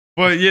funny.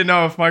 But you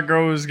know, if my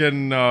girl was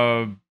getting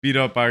beat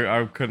up,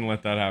 I couldn't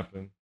let that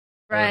happen.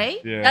 Right?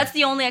 Yeah. That's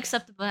the only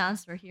acceptable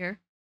answer here.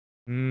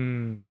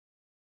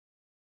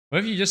 What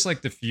if you just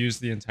like diffuse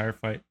the entire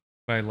fight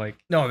by like?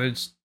 No,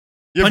 it's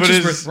Yeah, but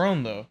punches were is,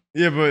 thrown though.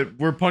 yeah, but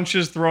were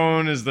punches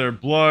thrown? Is there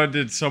blood?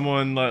 Did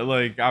someone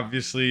like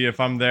obviously if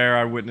I'm there,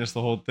 I witnessed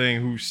the whole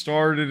thing. Who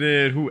started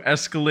it? Who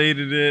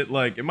escalated it?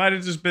 Like it might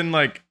have just been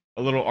like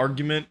a little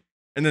argument,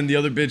 and then the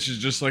other bitch is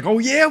just like, oh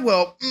yeah,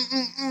 well,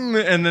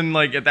 and then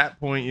like at that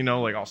point, you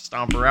know, like I'll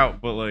stomp her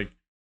out. But like,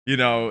 you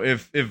know,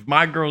 if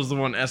my girl's the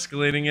one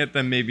escalating it,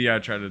 then maybe I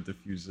try to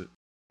diffuse it.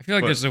 I feel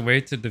like But- there's a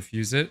way to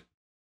diffuse it.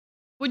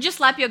 Would you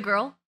slap your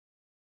girl?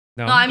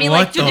 No, No, I mean What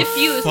like to the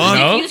diffuse. fuck? To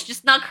No? diffuse,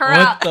 just knock her What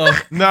out.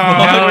 the? No,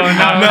 I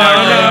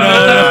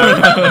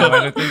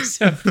don't think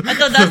so. I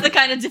thought that's the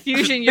kind of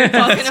diffusion you're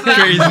talking That's about.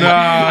 crazy. No,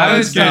 I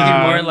was that's thinking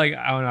not. more like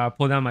I don't know, I'll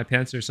pull down my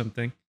pants or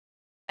something.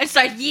 It's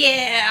like,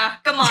 yeah,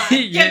 come on,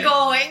 Yeah. get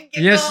going,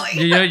 get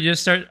You going.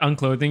 just start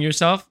unclothing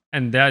yourself,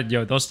 and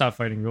they'll stop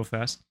fighting real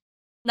fast.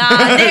 Nah,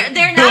 they're not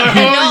gonna know.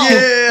 Oh,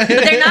 yeah.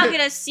 But they're not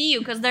gonna see you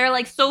because they're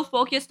like so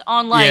focused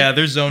on like Yeah,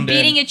 they're zoned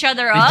beating in. each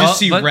other You up. just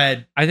see But-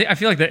 red. I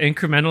feel like the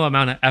incremental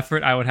amount of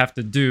effort I would have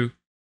to do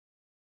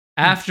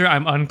after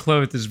I'm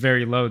unclothed is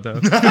very low, though. You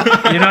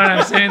know what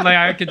I'm saying? Like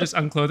I could just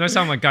unclothe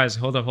myself. I'm like, guys,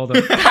 hold up.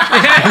 You go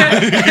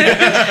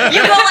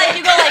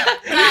like,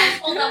 guys,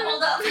 hold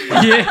up.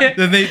 Yeah.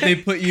 Then they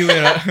put you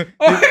in a.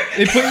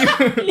 They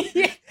put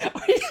you.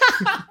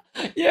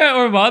 Yeah,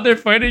 or while they're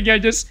fighting, I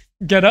just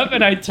get up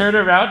and I turn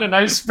around and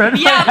I spread my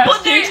Yeah, ass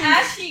put their cheeks.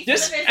 ass cheeks.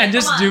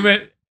 Just do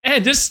it.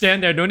 And just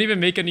stand there. Don't even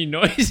make any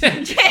noise.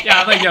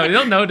 Yeah, I'm like, yo,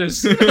 they'll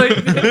notice. Like,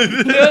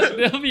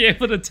 they'll be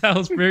able to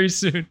tell very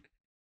soon.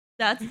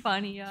 That's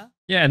funny, yeah.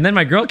 Yeah, and then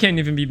my girl can't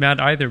even be mad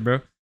either,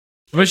 bro.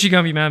 What's she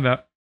gonna be mad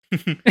about?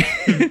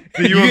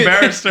 That you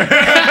embarrassed her.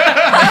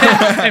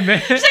 Hey, man.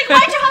 She's like,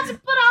 why'd you have to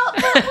pull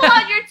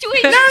out your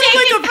 2-inch Now dick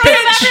you're in like a front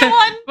of bitch.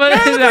 everyone? But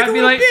I'd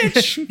be like, I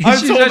she's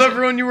told just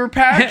everyone you were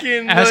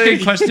packing. asking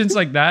like- questions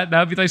like that.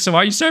 That'd be like, so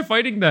why you start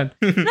fighting then?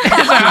 It's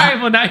like, all right,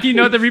 well now you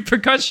know the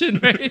repercussion,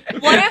 right?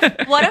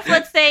 What if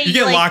let's say You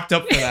get like, locked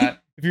up for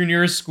that if you're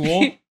near a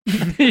school. Yeah.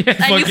 and you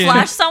fucking-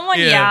 flash someone?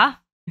 yeah. Yeah.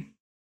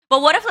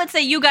 But what if let's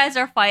say you guys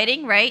are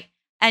fighting, right?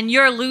 And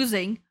you're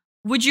losing.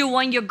 Would you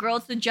want your girl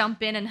to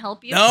jump in and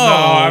help you? No. No,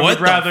 I what would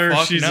the rather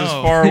fuck, she's no. as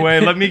far away.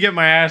 Let me get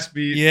my ass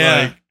beat.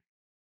 Yeah.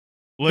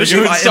 Like Especially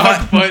it would if I-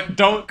 suck, but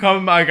don't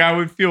come. Like I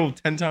would feel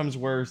 10 times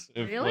worse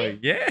if, Really? like,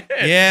 yeah.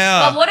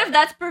 Yeah. But what if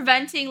that's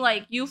preventing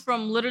like you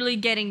from literally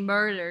getting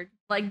murdered?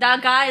 Like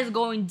that guy is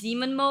going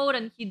demon mode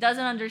and he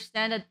doesn't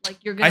understand that like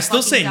you're gonna. I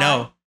still fucking say die.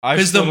 no I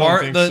because still don't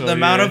think the so,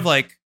 amount yeah. of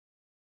like,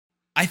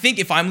 I think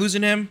if I'm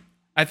losing him,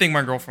 I think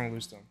my girlfriend will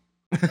lose him.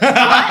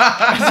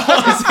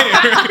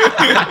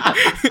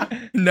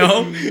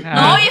 No.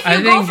 No, if I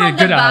you go think from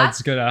the good back-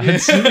 odds, good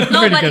odds. No,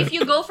 Pretty but good. if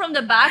you go from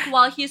the back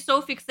while he's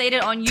so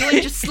fixated on you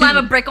and just slam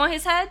a brick on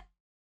his head.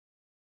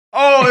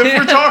 Oh, if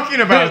we're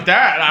talking about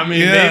that, I mean,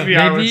 Yeah. maybe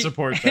I would Maybe-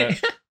 support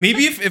that.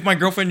 Maybe if my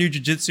girlfriend knew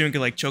jujitsu and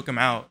could like choke him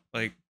out,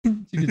 like.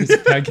 You could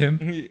just peg him.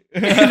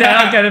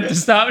 That'll get him to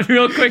stop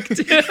real quick too.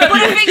 Put a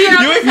finger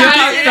on his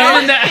ass, you know?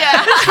 in the-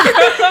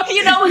 Yeah.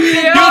 You know what's good.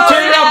 You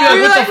turn around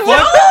and be like, what the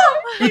 "Whoa!"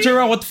 fuck? You turn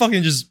around, what the fuck,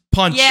 and just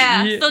punch.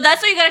 Yeah. So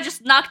that's why you gotta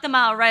just knock them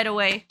out right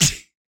away.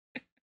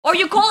 Or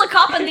you call a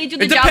cop and they do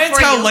the It job for you. depends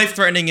how life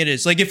threatening it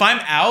is. Like if I'm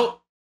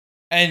out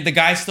and the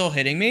guy's still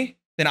hitting me,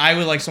 then I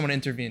would like someone to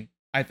intervene.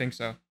 I think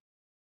so.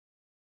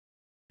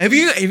 Have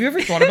you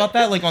ever thought about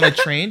that? Like on the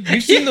train?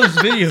 You've seen those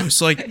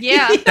videos. Like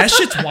Yeah. that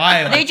shit's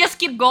wild. They just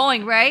keep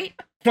going, right?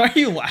 Why are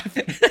you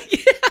laughing?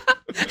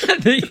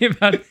 I'm thinking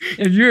about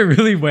if you were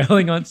really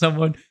wailing on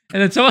someone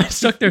and then someone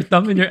stuck their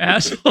thumb in your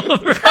asshole,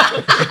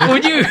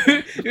 would you?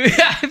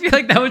 I feel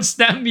like that would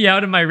snap me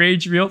out of my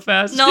rage real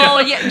fast. No,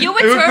 you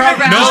would It would turn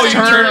probably- around. No, you and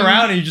turn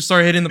around and you just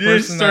start hitting the You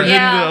person. start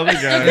that- hitting the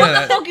other guy. Like,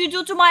 what the fuck you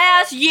do to my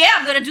ass? Yeah,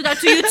 I'm gonna do that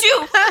to you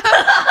too.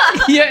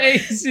 Yeah,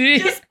 see?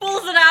 Just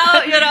pulls it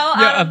out,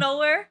 out of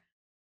nowhere.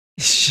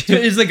 So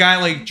is the guy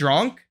like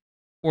drunk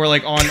or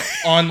like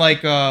on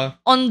like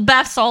On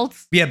bath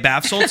salts. yeah,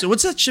 bath salts?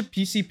 What's that shit?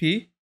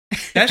 PCP?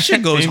 That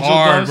shit goes Angel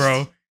hard, dust?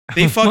 bro.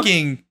 They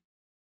fucking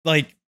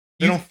like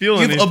They don't feel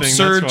you have anything,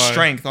 absurd that's why.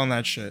 strength on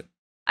that shit.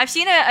 I've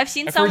seen I've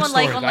someone heard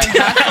like stories. on like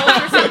bath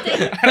salts or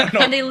something, I don't know.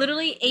 and they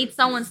literally ate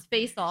someone's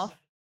face off.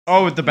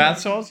 Oh, with the bath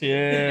salts?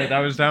 Yeah, that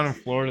was down in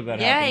Florida. That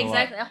Yeah, happened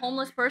exactly. A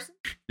homeless person.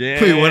 A lot.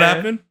 Yeah. Wait, what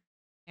happened?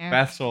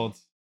 Bath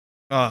salts.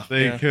 Oh,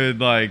 They yeah. could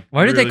like.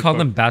 Why did they really call fuck-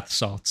 them bath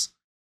salts?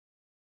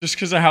 Just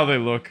because of how they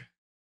look.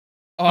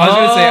 Oh, I was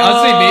gonna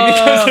say maybe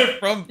because they're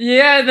from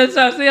Yeah, that's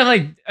what I was saying.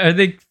 Like, are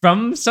they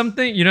from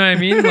something? You know what I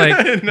mean?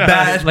 Like, No.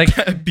 Bath,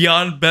 like-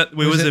 Beyond. Wait,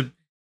 was it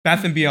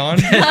Bath and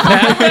Beyond?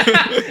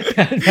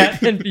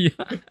 Bath and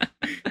Beyond.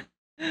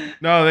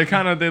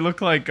 No, they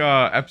look like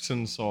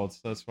Epsom salts.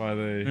 That's why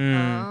they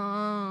Mm.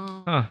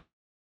 Oh. Huh.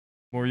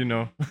 more you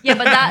know. Yeah,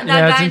 but that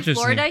Yeah, that's guy in interesting.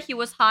 Florida, he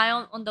was high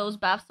on those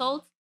bath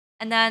salts,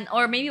 and then,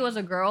 or maybe it was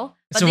a girl.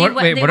 But So they what?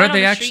 went- Wait, they what went are on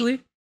they the street-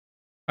 actually?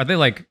 Are they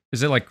like?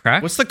 Is it like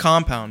crack? What's the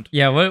compound?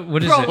 Yeah.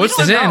 What is Bro, it? we Is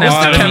don't it an know.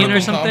 What's the amphetamine chemical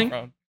or something?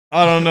 compound?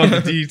 I don't know the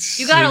deets.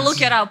 You gotta It's-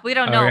 look it up. We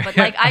don't know, Alright. but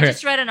like I Okay.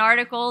 just read an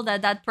article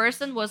that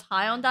person was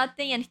high on that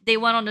thing, and they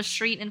went on the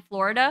street in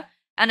Florida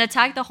and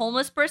attacked a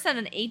homeless person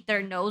and ate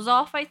their nose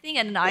off, I think,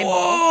 and an eyeball.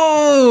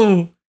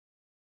 Whoa!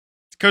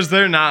 Because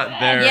they're not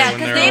there. Yeah, when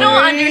because they're they don't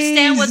already-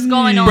 understand what's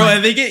going on. Bro,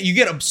 and you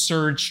get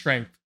absurd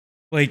strength.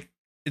 Like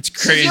it's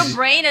crazy. Your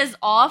brain is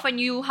off, and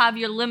you have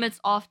your limits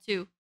off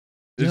too.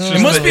 It's No. It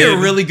just must the be a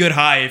hidden- really good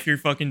high if you're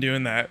fucking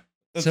doing that.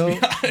 Let's So- be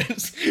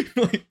honest.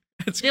 Like,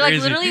 that's They crazy.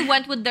 like literally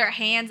went with their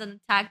hands and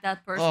attacked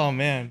that person. Oh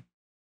man.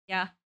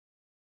 Yeah.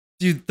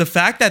 Dude, the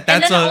fact that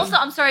And that's then a also,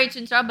 I'm sorry to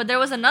interrupt, but there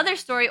was another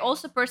story.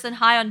 Also, person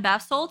high on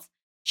bath salts.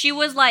 She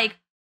was like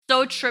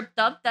so tripped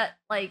up that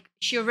like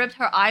she ripped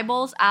her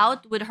eyeballs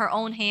out with her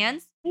own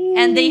hands,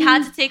 and they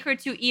had to take her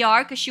to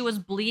ER because she was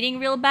bleeding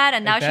real bad,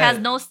 and now she has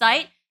bet. no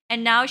sight,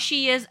 and now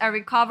she is a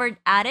recovered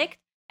addict,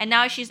 and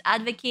now she's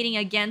advocating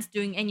against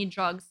doing any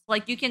drugs.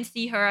 Like you can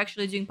see her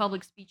actually doing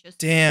public speeches.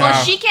 damn.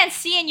 Well, she can't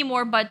see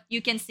anymore, but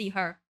you can see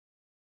her.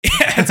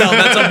 that's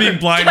how being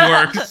blind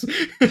works.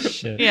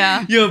 Shit.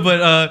 Yeah. Yeah,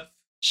 but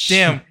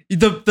damn.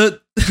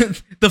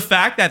 The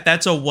fact that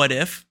that's a what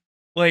if,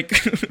 like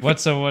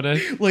What's a what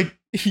if? like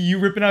you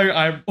ripping out your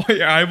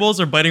eyeballs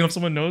or biting off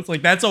someone's nose,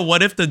 like that's a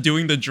what if to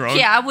doing the drug.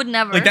 Yeah, I would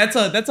never. Like that's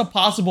a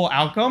possible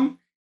outcome.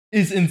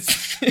 Is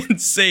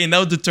insane. That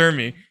would deter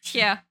me.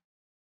 Yeah.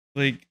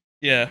 Like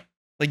yeah,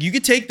 like you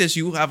could take this,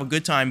 you will have a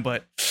good time,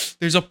 but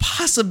there's a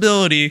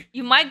possibility.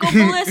 You might go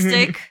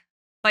ballistic,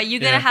 but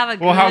you're Yeah. gonna have a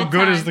good Well, how time.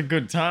 good is the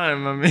good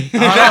time? I mean,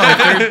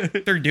 I don't know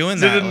if they're doing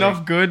is that. it enough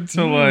like, good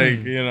to like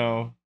you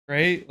know?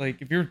 right?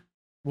 Like if you're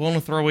willing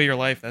to throw away your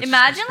life, that's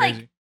Imagine, that's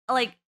crazy.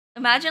 like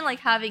imagine like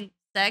having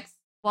sex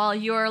while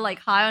you're like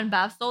high on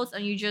bath salts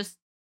and you just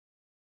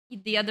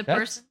eat the other That's-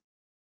 person.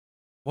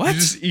 What?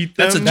 You just eat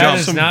them. That's a with jump.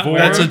 some not vor-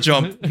 That's a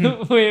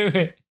jump.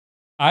 wait.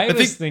 I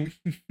think-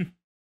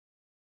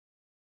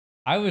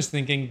 was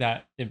thinking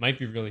that it might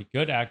be really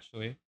good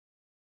actually,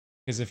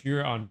 because if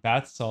you're on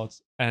bath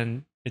salts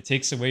and it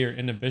takes away your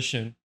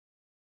inhibition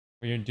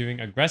when you're doing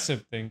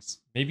aggressive things,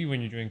 maybe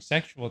when you're doing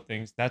sexual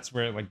things, that's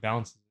where it like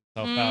balances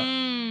itself out.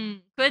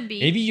 Could be.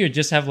 Maybe you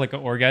just have like an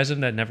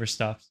orgasm that never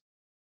stops.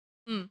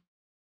 I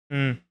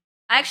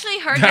actually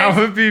heard That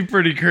there's, would be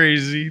pretty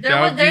crazy. There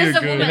That was- would be there's a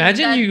a good. woman-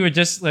 Imagine that- you would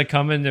just like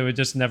come and it would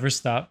just never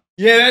stop.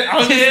 Yeah, I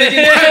was just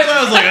thinking.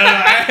 I was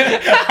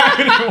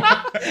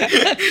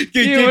like,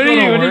 Dude, what are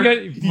you gonna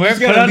wear?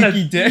 just got Put a on a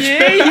leaky dick.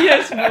 Yeah,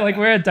 yes, like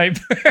wear a diaper.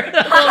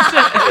 The whole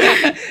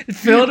time.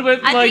 Filled with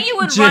I like. think you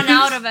would run jizz.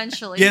 out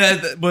eventually.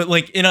 Yeah, but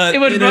like in a It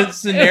would in run, a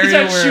scenario it would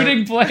start where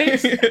shooting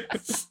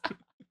blanks.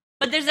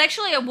 But there's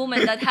actually a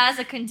woman that has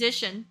a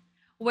condition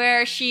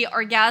where she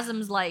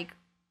orgasms like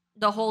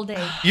the whole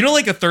day. you know,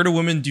 like a third of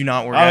women do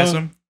not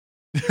orgasm.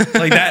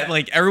 Like that,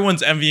 like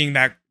everyone's envying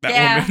that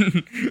Yeah.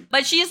 woman.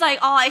 But she's like,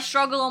 oh, I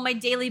struggle on my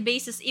daily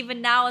basis,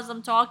 even now as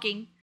I'm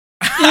talking.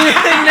 She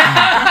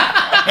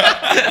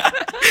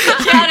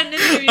had an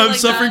interview I'm like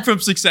suffering that. from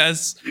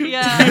success.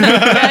 Yeah,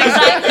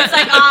 exactly. It's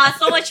like,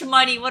 so much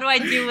money. What do I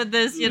do with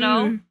this, you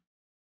know?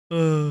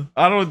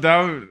 I don't.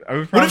 That would, I would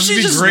What probably if she's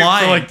be just great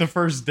lying? for like the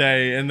first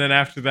day, and then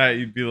after that,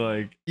 you'd be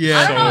like, Yeah.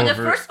 I don't know, the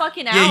over. first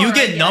fucking hour. Yeah, you I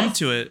get numb guess.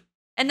 to it.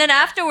 And then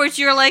afterwards,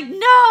 you're like, no,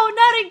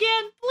 not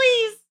again,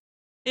 please.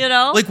 You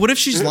know? Like, what if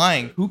she's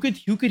lying? Who could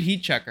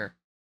heat check her?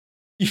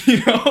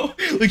 You know,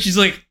 like she's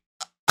like,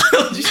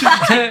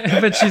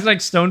 But she's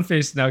like stone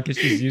faced now because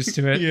she's used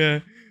to it. yeah.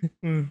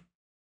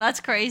 That's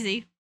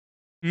crazy.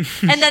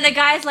 And then the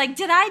guy's like,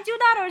 did I do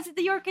that or is it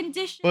your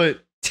condition?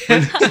 But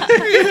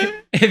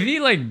If he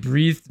like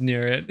breathed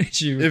near it,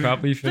 she would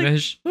probably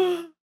finish.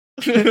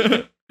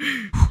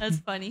 That's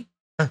funny.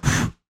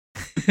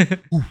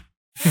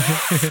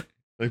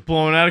 like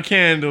blowing out a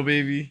candle,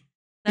 baby.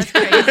 That's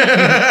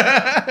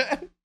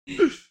crazy.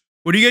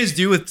 What do you guys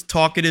do with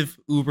talkative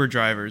Uber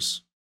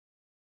drivers?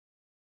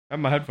 I have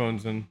my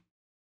headphones in.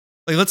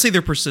 Like, let's say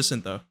they're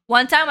persistent though.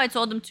 One time I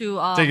told him to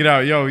Take it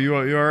out. Yo, you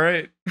all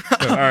right?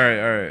 All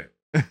right.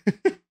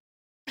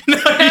 No,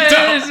 you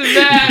That is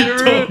bad, You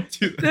bro. don't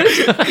do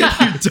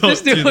that. You don't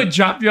This do dude would that.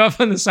 drop you off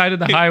on the side of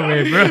the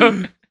highway,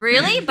 bro.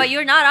 Really? But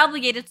you're not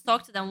obligated to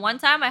talk to them. One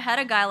time I had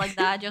a guy like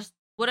that, just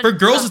wouldn't. For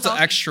girls, stop it's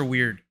talking. extra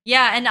weird.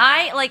 Yeah, and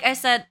I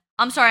said,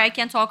 I'm sorry, I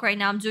can't talk right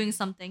now. I'm doing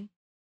something.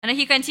 And then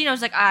he continued. I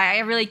was like, I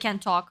really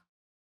can't talk.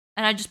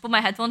 And I just put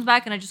my headphones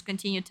back and I just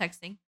continued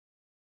texting.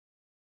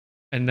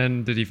 And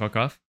then did he fuck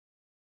off?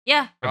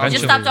 Yeah, I Eventually.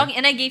 just stopped talking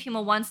and I gave him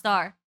a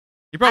 1-star.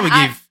 You probably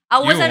I gave. I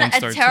you was in a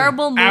 1-star, too.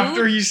 terrible mood.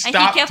 After he and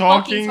stopped kept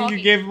talking, fucking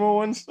you gave him a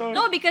 1-star?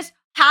 No, because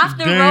half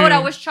the Damn. road I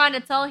was trying to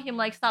tell him,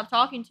 like, stop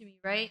talking to me,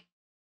 right?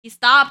 He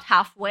stopped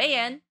halfway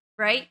in,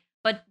 right?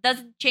 But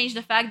doesn't change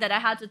the fact that I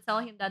had to tell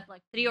him that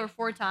like 3 or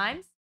 4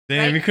 times.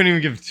 Damn, right? you couldn't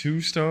even give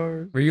 2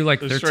 stars? Were you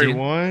like A straight 13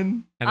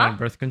 one? and Huh? on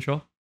birth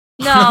control?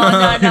 No.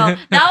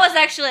 That was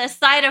actually a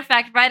side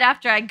effect right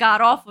after I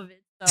got off of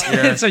it. So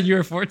Yeah. So you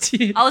were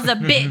 14? I was a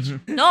bitch.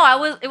 No, I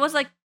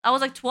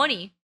was like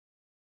 20.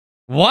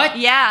 What?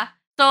 Yeah.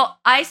 So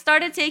I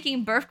started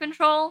taking birth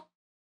control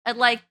at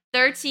like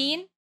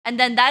 13, and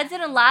then that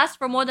didn't last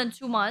for more than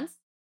 2 months.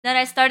 Then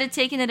I started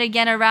taking it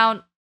again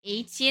around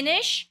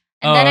 18-ish,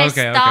 and then I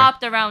okay.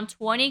 stopped around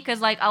 20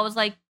 because like I was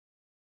like,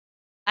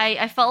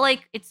 I felt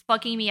like it's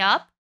fucking me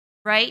up,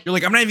 right? You're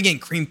like, I'm not even getting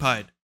cream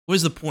pied. What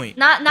is the point?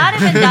 Not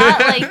even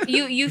that. Like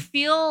you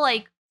feel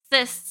like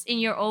cysts in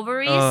your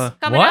ovaries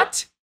coming up.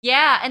 What?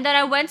 Yeah, and then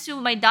I went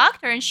to my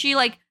doctor and she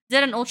like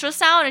did an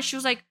ultrasound and she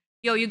was like,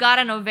 yo, you got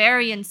an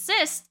ovarian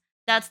cyst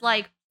that's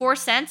like 4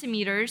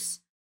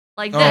 centimeters,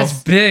 like Oh. this.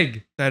 That's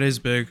big. That is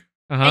big.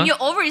 Uh-huh. And your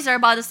ovaries are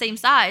about the same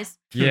size.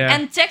 Yeah.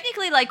 And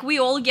technically, like, we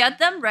all get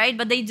them, right?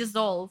 But they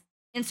dissolve.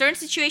 In certain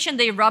situations,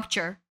 they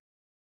rupture.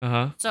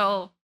 Uh-huh.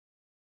 So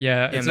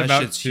Yeah, Damn, it's that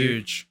about shit's two-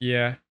 huge.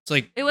 Yeah. It's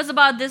like it was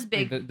about this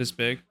big, this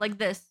big. like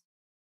this.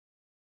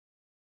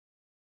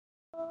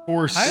 4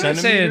 I would say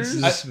centimeters?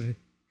 it's just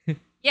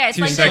Yeah, it's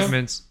two like this.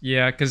 segments.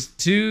 Yeah, because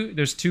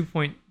there's 2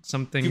 point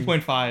something.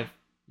 2.5.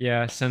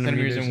 Yeah,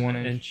 centimeters and in 1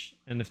 an inch. inch.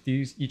 And if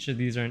each of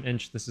these are an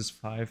inch, this is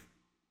 5.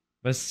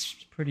 But it's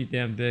pretty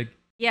damn big.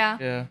 Yeah.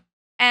 Yeah.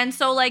 And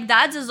so, like,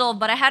 that dissolved.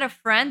 But I had a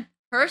friend,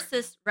 her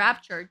cyst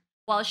ruptured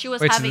while she was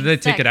Wait, so having did they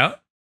sex. take it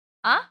out?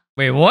 Huh?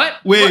 Wait, what?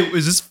 Wait,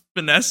 is this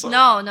Vanessa?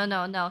 No, not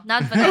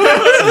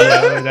Vanessa.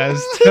 Yeah,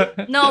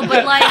 that's No,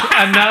 but like,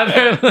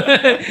 another.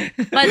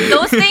 but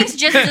those things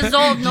just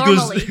dissolve She goes-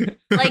 normally.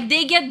 Like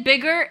they get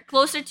bigger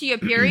closer to your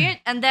period,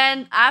 and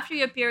then after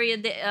your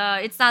period,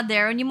 it's not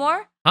there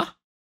anymore. Huh?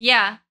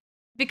 Yeah,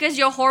 because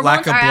your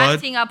hormones Lack are of blood?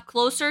 acting up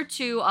closer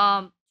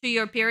to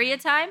your period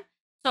time.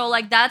 So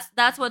like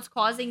that's what's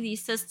causing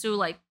these cysts to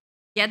like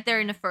get there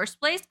in the first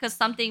place, because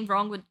something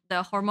wrong with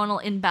the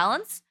hormonal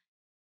imbalance.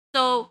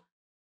 So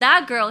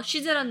that girl,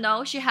 she didn't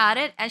know she had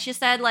it, and she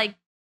said like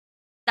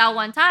that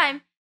one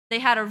time they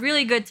had a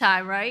really good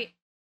time, right?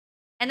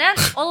 And then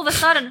all of a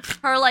sudden,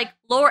 her like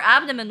lower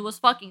abdomen was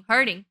fucking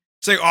hurting.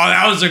 It's like, oh,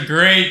 that was a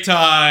great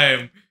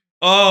time.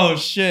 Oh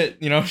shit,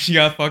 you know, she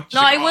got fucked. She's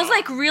No, like, it was "Oh."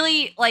 like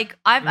really like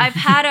I've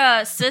had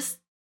a cyst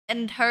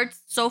and it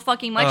hurts so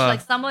fucking much, like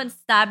someone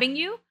stabbing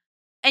you,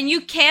 and you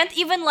can't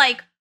even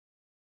like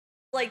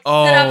sit up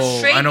Oh,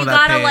 straight. I know You that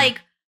gotta pain.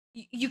 like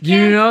you can't.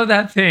 You know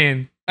that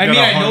pain. I You mean,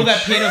 gotta I know that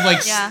hunch. pain of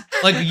like, Yeah.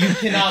 like you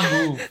cannot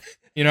move.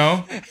 You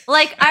know,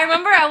 Like I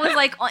remember I was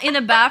like in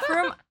a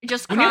bathroom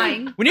just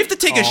crying. when you have to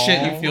take a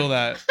shit, you Aw. feel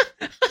that.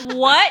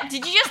 What?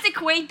 Did you just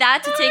equate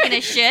that to taking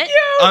a shit?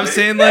 I'm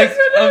saying like,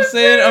 I'm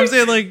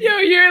saying like, Yo,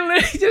 you're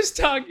literally just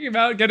talking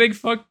about getting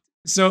fucked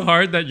so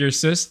hard that your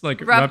cyst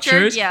like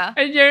ruptures. Yeah.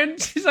 And you're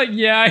just like,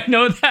 yeah, I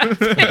know that.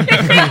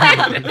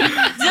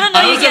 Didn't know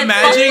I you was get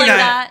fucked imagining like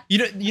that.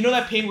 You know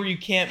that pain where you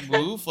can't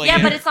move. Like,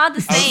 Yeah, but it's not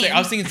the I was, same. I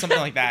was thinking something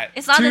like that.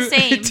 It's not the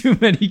same. Too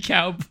many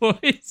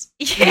cowboys.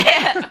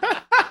 Yeah.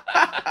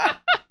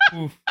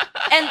 Oof.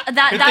 And Good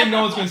that thing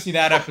no one's gonna see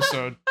that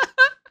episode.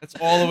 That's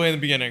all the way in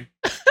the beginning.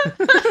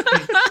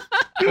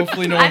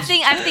 Hopefully, no I one's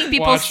think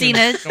people watching. seen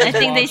it. No I one's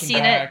think they watching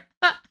seen it.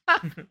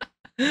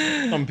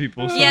 back. Some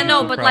people. some Yeah,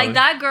 no, people but like probably.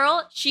 that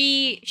girl,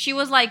 she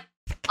was like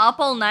up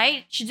all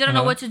night. She didn't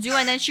know Uh-huh. what to do,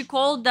 and then she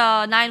called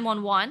the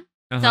 911,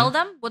 tell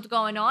them what's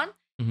going on,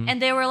 Mhm.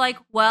 and they were like,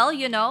 "Well,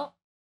 you know,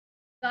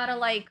 gotta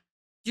like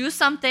do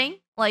something.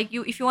 Like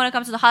if you want to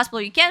come to the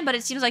hospital, you can, but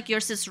it seems like your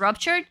cyst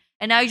ruptured,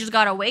 and now you just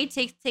gotta wait.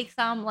 Take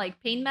some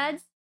like pain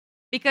meds,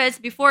 because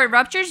before it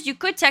ruptures, you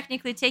could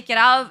technically take it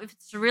out if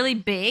it's really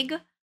big,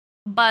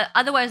 but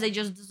otherwise they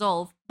just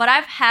dissolve. But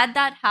I've had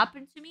that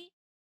happen to me,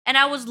 and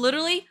I was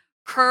literally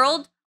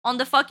curled on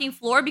the fucking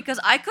floor because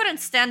I couldn't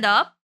stand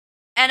up,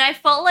 and I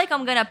felt like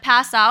I'm gonna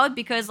pass out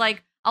because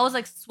like I was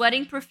like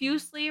sweating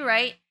profusely,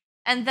 right?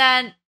 And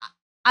then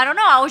I don't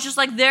know, I was just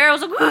like there. I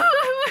was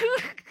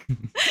like,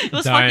 it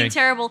was Dying. fucking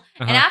terrible.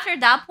 And after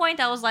that point,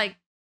 I was like,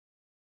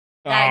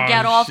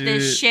 get off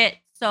this shit.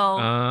 So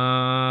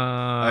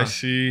I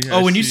see.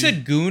 Oh, when you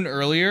said goon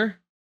earlier,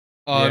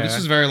 this Yeah.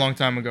 was a very long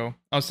time ago.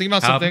 I was thinking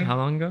about something How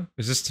long ago?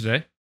 Was this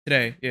today?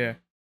 today. Yeah,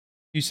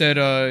 you said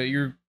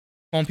you're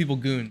calling people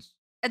goons.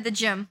 at the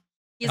gym,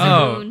 he's a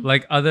Oh, goon.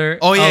 like other.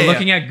 Oh, yeah, yeah.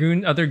 Looking at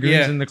other goons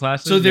Yeah. in the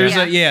classes. So there's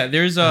Yeah.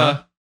 there's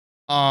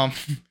Uh-huh.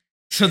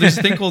 so there's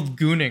a thing called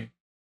gooning.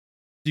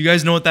 Do you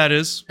guys know what that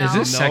is? No. Is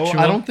this No, sexual?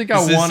 I don't think This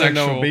I is want to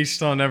know sexual.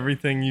 based on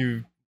everything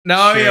you.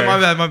 No, Share.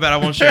 yeah, my bad. I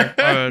won't share.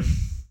 My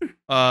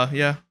bad.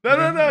 Yeah.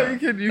 No. You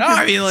can. No,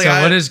 I mean, like,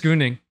 So what is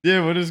gooning?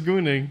 Yeah. What is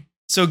gooning?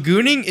 So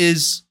gooning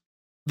is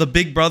the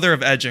big brother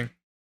of edging,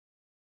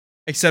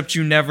 except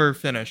you never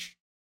finish.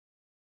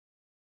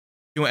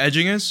 You know what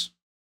edging is?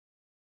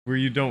 Where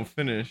you don't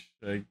finish.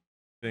 I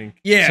think.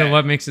 Yeah. So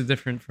what makes it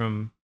different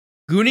from?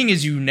 Gooning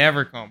is you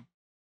never come.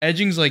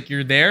 Edging's like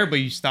you're there, but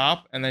you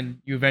stop, and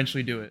then you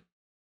eventually do it.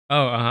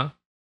 Oh,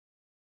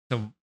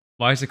 So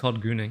why is it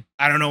called gooning?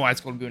 I don't know why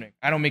it's called gooning.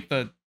 I don't make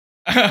the.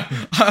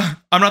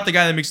 I'm not the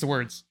guy that makes the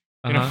words.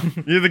 You know?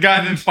 You're the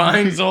guy that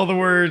finds all the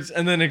words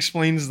and then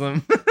explains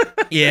them.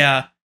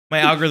 Yeah, my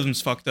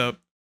algorithm's fucked up.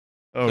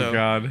 Oh So-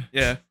 God.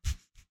 Yeah.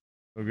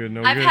 No good.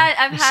 No I've good.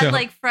 had So-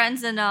 like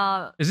friends in Isn't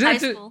high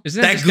it? school.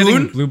 Isn't That that just getting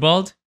goon? blue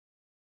balled?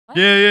 What?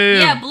 Yeah.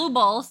 Yeah, blue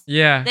balls.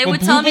 Yeah. They Well, would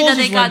blue tell me that balls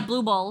they is got when-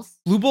 blue balls.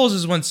 Blue balls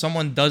is when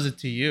someone does it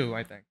to you.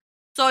 I think.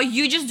 So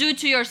you just do it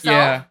to yourself.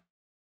 Yeah.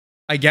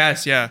 I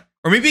guess. Yeah.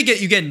 Or maybe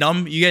you get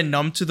numb. You get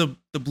numb to the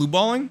blue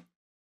balling.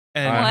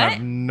 And I What?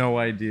 have no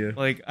idea.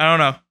 like I don't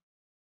know.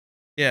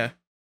 Yeah.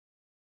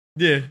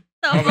 Yeah.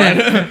 So My what?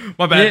 bad.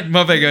 My bad. Yeah.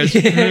 My bad, guys.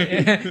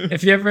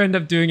 If you ever end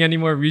up doing any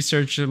more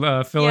research, fill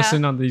us Yeah.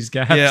 in on these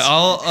gaps. Yeah,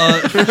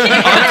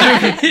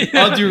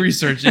 I'll do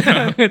research. You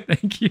know?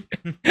 Thank you.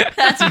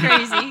 That's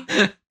crazy.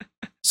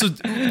 So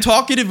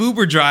talkative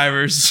Uber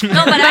drivers.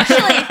 No, but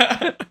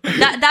actually,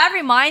 that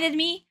reminded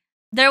me.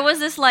 There was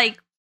this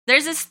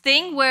there's this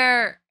thing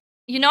where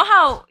you know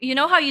how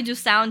you do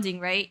sounding,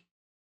 right?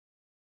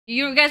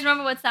 You guys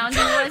remember what sounding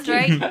was,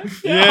 right?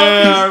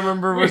 Yeah, I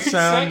remember what Very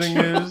sounding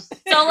sexual. is.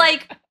 So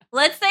like,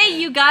 let's say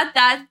you got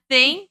that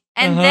thing,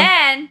 and Uh-huh.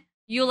 then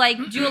you like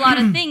do a lot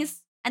of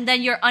things, and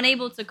then you're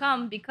unable to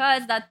come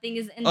because that thing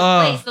is in the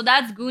place. So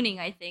that's gooning,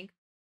 I think.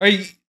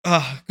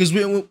 Because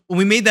when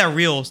we made that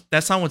reel,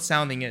 that's not what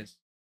sounding is,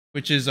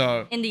 which is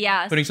In the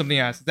ass, putting something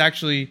in ass. It's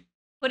actually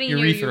putting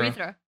urethra. your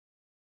urethra.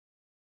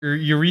 your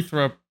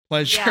urethra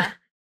pleasure. Yeah.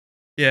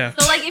 Yeah.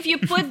 So like if you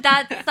put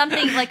that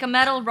something like a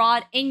metal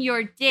rod in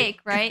your dick,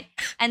 right?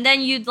 And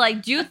then you'd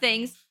like do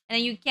things and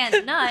then you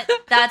can't nut,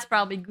 that's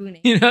probably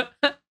gooning. You know,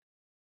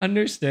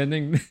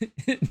 understanding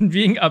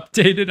being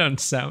updated on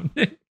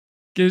sounding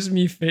gives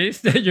me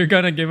faith that you're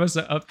gonna give us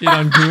an update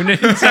on gooning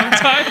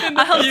sometime. In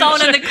the I hope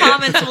someone in the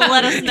comments will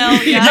let us know.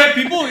 Yeah, Yeah.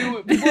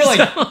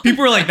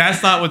 people are like,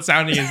 that's not what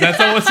sounding is. That's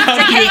not what It's like,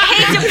 sounding hey, is.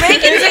 hate to break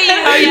it to you.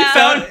 How you Yeah.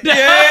 found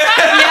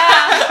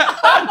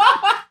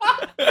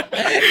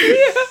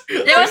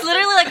There was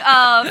literally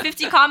like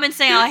 50 comments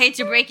saying, I hate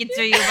to break it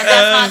to you, but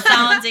that's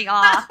not sounding.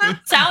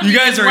 Sounding You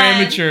guys is are when-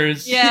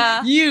 amateurs.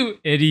 Yeah. You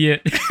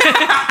idiot.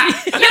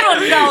 You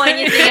don't know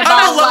anything I'm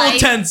about a level life.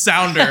 10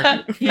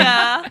 sounder.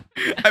 Yeah.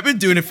 I've been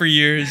doing it for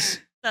years.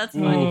 That's Ooh.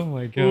 funny. Oh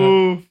my god.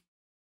 Ooh.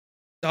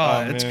 Oh,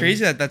 Oh, it's man.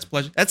 crazy that's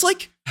pleasure. That's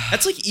like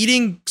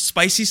eating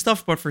spicy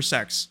stuff, but for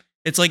sex.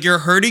 It's like you're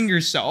hurting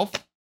yourself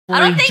for I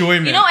don't think,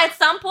 enjoyment. you know, at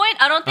some point,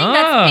 I don't think Ah.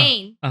 that's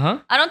pain. Uh-huh.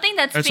 I don't think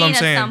that's That's what pain I'm at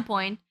saying. some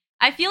point.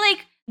 I feel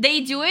like they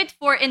do it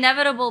for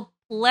inevitable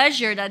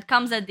pleasure that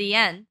comes at the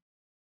end.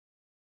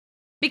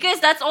 Because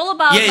that's all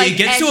about yeah, like it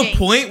gets to edging. a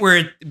point where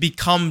it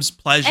becomes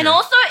pleasure. And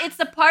also, it's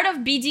a part of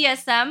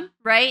BDSM,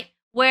 right?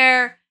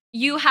 Where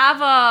you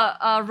have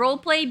a role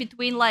play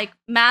between like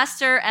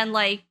master and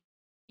like,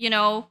 you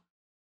know,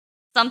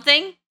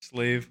 something.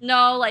 Slave.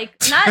 No, like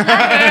not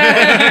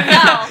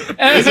no.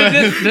 And so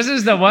this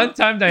is the one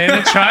time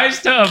Diana tries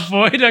to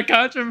avoid a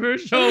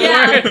controversial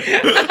Yeah. word.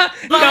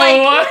 But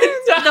like,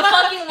 the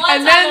fucking one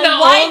and time then the a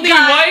white only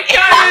guy. white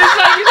guy is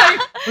like, he's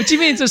like, what do you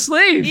mean it's a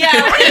slave?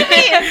 Yeah, what do you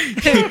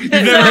mean? You've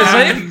never So-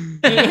 had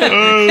it?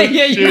 Oh,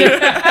 Yeah,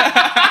 shit.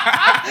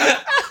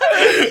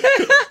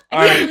 All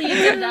I right. can't believe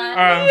you did that.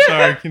 All right, I'm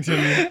sorry.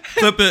 Continue.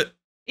 Flip it.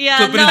 Yeah,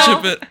 Flip it no.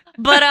 and chip it.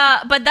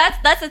 But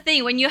that's the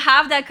thing, when you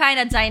have that kind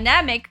of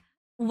dynamic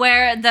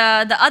where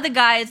the other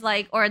guy is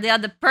like, or the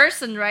other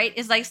person, right,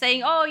 is like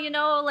saying, oh, you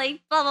know,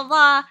 like blah blah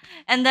blah,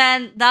 and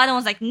then the other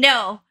one's like,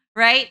 no,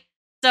 right?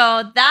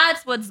 So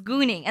that's what's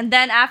gooning. And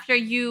then after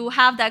you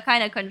have that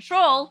kind of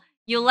control,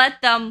 you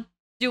let them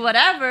do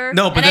whatever.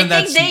 No, but and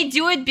then I think that's- they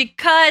do it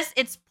because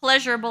it's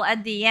pleasurable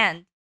at the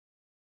end.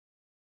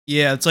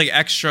 Yeah, it's like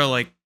extra,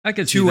 like I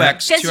could see that.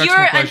 2x. Because 2x you're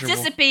more pleasurable.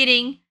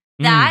 anticipating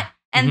that,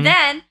 and Mhm.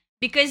 then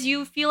because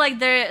you feel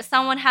like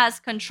someone has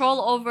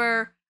control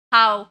over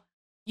how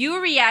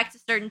you react to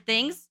certain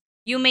things.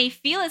 You may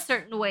feel a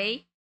certain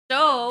way,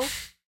 so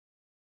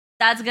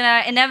that's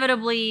gonna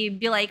inevitably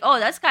be like, oh,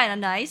 that's kind of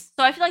nice.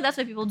 So I feel like that's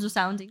why people do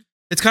sounding.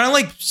 It's kind of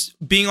like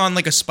being on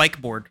like a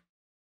spike board,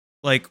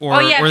 like or oh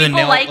yeah, or the people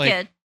nail, like like,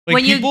 it. Like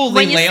when people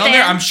when lay on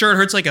there, stand- I'm sure it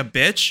hurts like a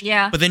bitch.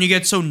 Yeah. But then you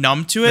get so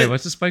numb to Wait, it.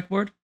 what's a spike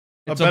board?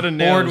 A It's bed a of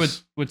board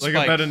nails. with Like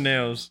spikes. a bed of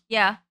nails.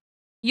 Yeah,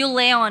 you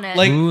lay on it.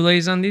 Like- Who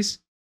lays on these?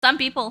 Some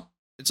people.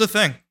 It's a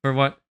thing. For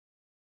what?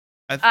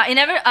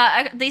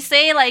 They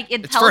say like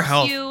it It's for helps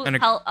health you and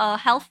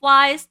health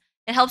wise.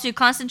 It helps you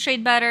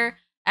concentrate better,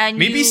 and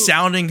Maybe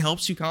sounding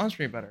helps you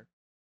concentrate better.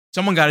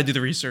 Someone got to do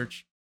the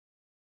research.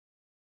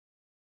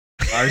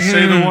 I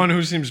say the one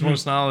who seems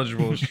most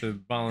knowledgeable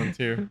should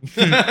volunteer.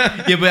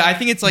 Yeah, but I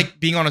think it's like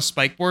being on a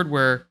spike board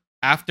where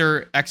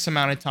after X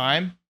amount of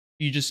time,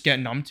 you just get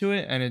numb to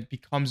it and it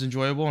becomes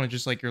enjoyable and it's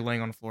just like you're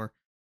laying on the floor.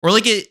 Or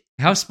like it.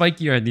 How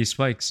spiky are these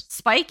spikes?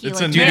 spiky It's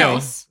like a nail,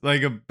 nails.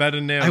 like a bed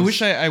of nails. I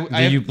wish I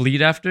Do you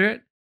bleed after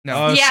it?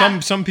 no. Yeah.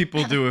 Some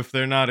people do if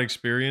they're not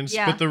experienced,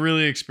 Yeah. but the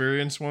really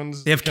experienced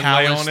ones They have can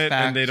lay calloused on it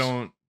and they backs.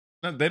 don't.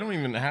 No, they don't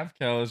even have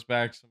callous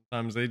back.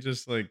 Sometimes they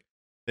just like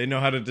they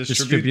know how to distribute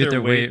Distribute their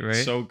their weight, weight,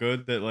 right? so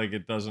good that like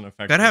it doesn't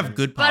affect. Gotta have them.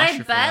 good But posture I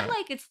for bet that.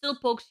 like it still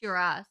pokes your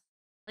ass.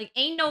 Like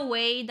ain't no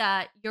way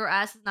that your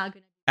ass is not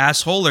gonna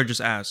Asshole or just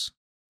ass?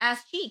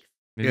 ass cheeks,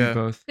 Maybe Yeah.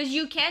 both. because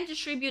you can't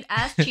distribute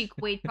ass cheek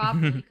weight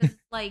properly. Because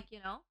it's like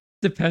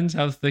Depends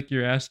how thick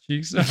your ass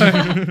cheeks are.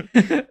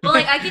 But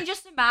like I can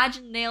just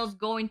imagine nails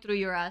going through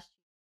your ass.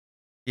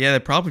 Yeah,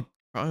 that probably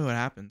what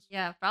happens.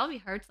 Yeah, probably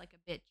hurts like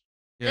a bitch.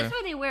 Yeah. That's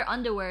why they wear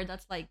underwear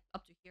that's like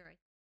up to here. I think.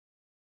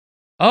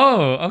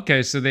 Oh,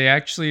 okay. So they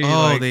actually.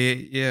 Oh, like...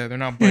 they're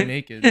not butt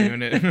naked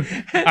doing it.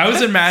 I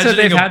was imagining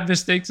So they've a had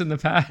mistakes in the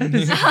past.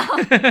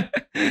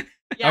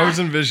 I was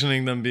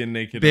envisioning them being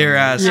naked, Bare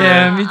on ass. the-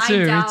 Yeah, me I too,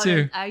 me doubt too.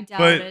 It. I doubt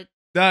But- it.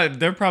 That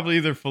they're probably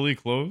either fully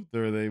clothed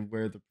or they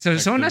wear the. So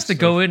someone has to protective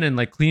go stuff. in and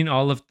like clean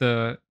all of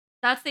the.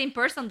 That same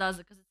person does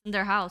it because it's in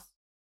their house.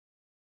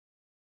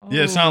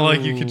 Yeah, it's not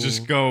like you could Oh.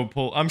 just go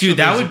pull. I'm sure Dude,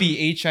 that there's would a-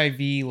 be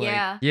HIV. Like,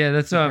 Yeah, Yeah,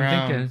 that's what I'm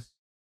grounds. thinking.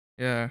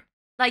 Yeah.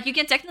 like you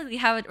can technically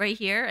have it right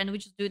here, and we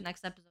just do it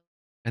next episode.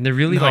 And they're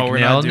really No, like we're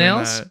not doing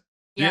nails. that.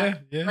 Yeah,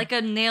 Yeah. like a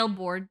nail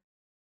board.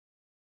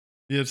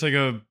 Yeah, it's like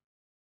a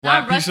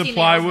Not flat piece of rusty nails,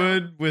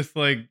 plywood with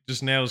like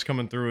just nails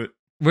coming through it.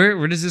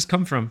 Where does this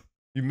come from?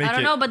 You make I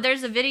don't it. know, but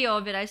there's a video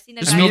of it. I've seen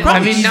a It's guy. no do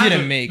problem it. easy not-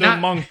 to make. The not-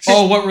 monks.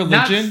 Oh, what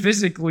Not religion?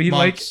 physically,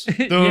 Monks. like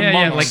The yeah,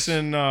 monks like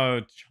in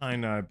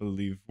China, I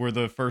believe, were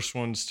the first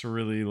ones to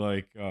really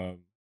like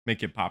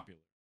make it popular.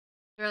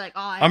 They're like, oh,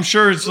 I'm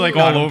sure it's like Ooh.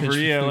 all Got 'em over. pitched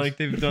Yeah, for like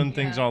they've done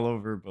things Yeah. all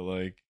over, but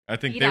like I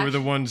think Eat they were the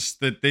action. ones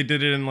that they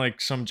did it in like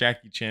some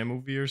Jackie Chan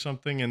movie or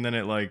something, and then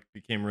it like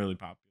became really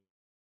popular.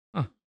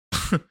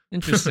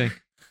 interesting.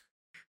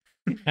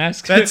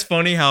 Ask. That's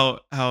funny how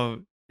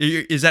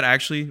is that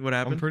actually what I'm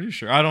happened? pretty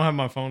sure. I don't have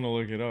my phone to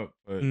look it up,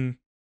 but Mm.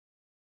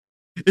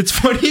 It's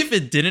funny if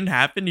it didn't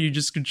happen, you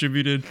just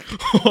contributed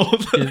all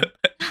the,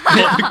 all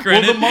the well,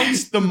 credit. the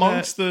to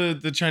monks, that.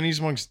 the Chinese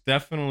monks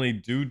definitely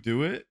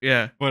do it.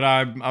 Yeah. But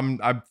I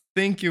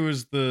think it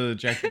was the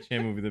Jackie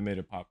Chan movie that made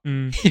it popular.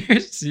 Mm. You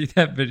see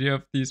that video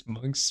of these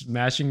monks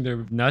smashing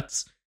their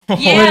nuts?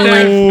 Yeah,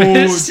 their Oh,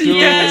 fists? dude,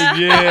 Yeah.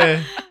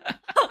 yeah.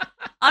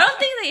 I don't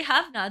think they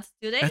have nuts,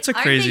 do they? That's a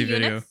Aren't crazy they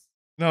video. eunuchs?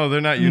 No,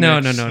 they're not No,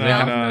 eunuchs. no, they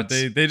have nuts.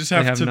 They just They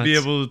have have to be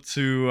nuts. able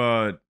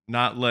to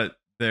not let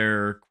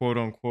their quote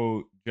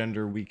unquote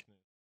gender weakness.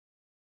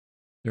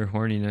 Their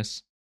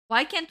horniness.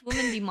 Why can't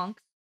women be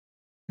monks?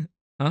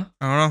 I don't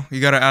know. You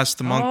gotta ask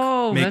the monk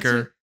Oh, that's maker.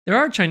 it. There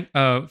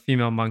are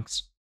female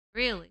monks.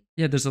 Really?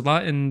 Yeah, there's a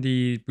lot in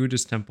the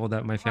Buddhist temple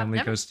that my Oh, I've family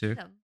never goes seen to.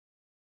 them.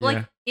 Yeah.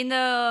 Like in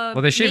the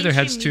Well, they shave their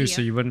heads mainstream too, so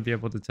media. you wouldn't be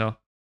able to tell.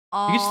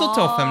 You can still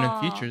tell feminine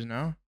Oh. features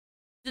now.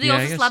 Do they Yeah, I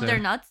also guess slap so. their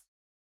nuts?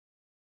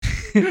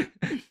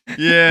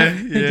 Yeah,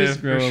 They just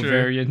for grow sure.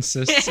 ovarian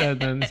cysts and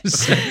then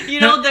just, You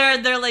know,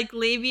 their like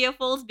labia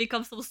folds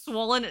become so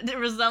swollen it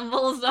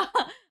resembles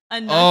a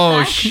nut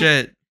Oh sack.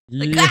 shit.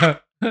 yeah.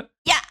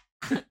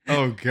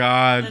 Oh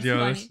god, That's yo,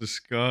 funny. that's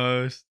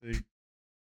disgusting.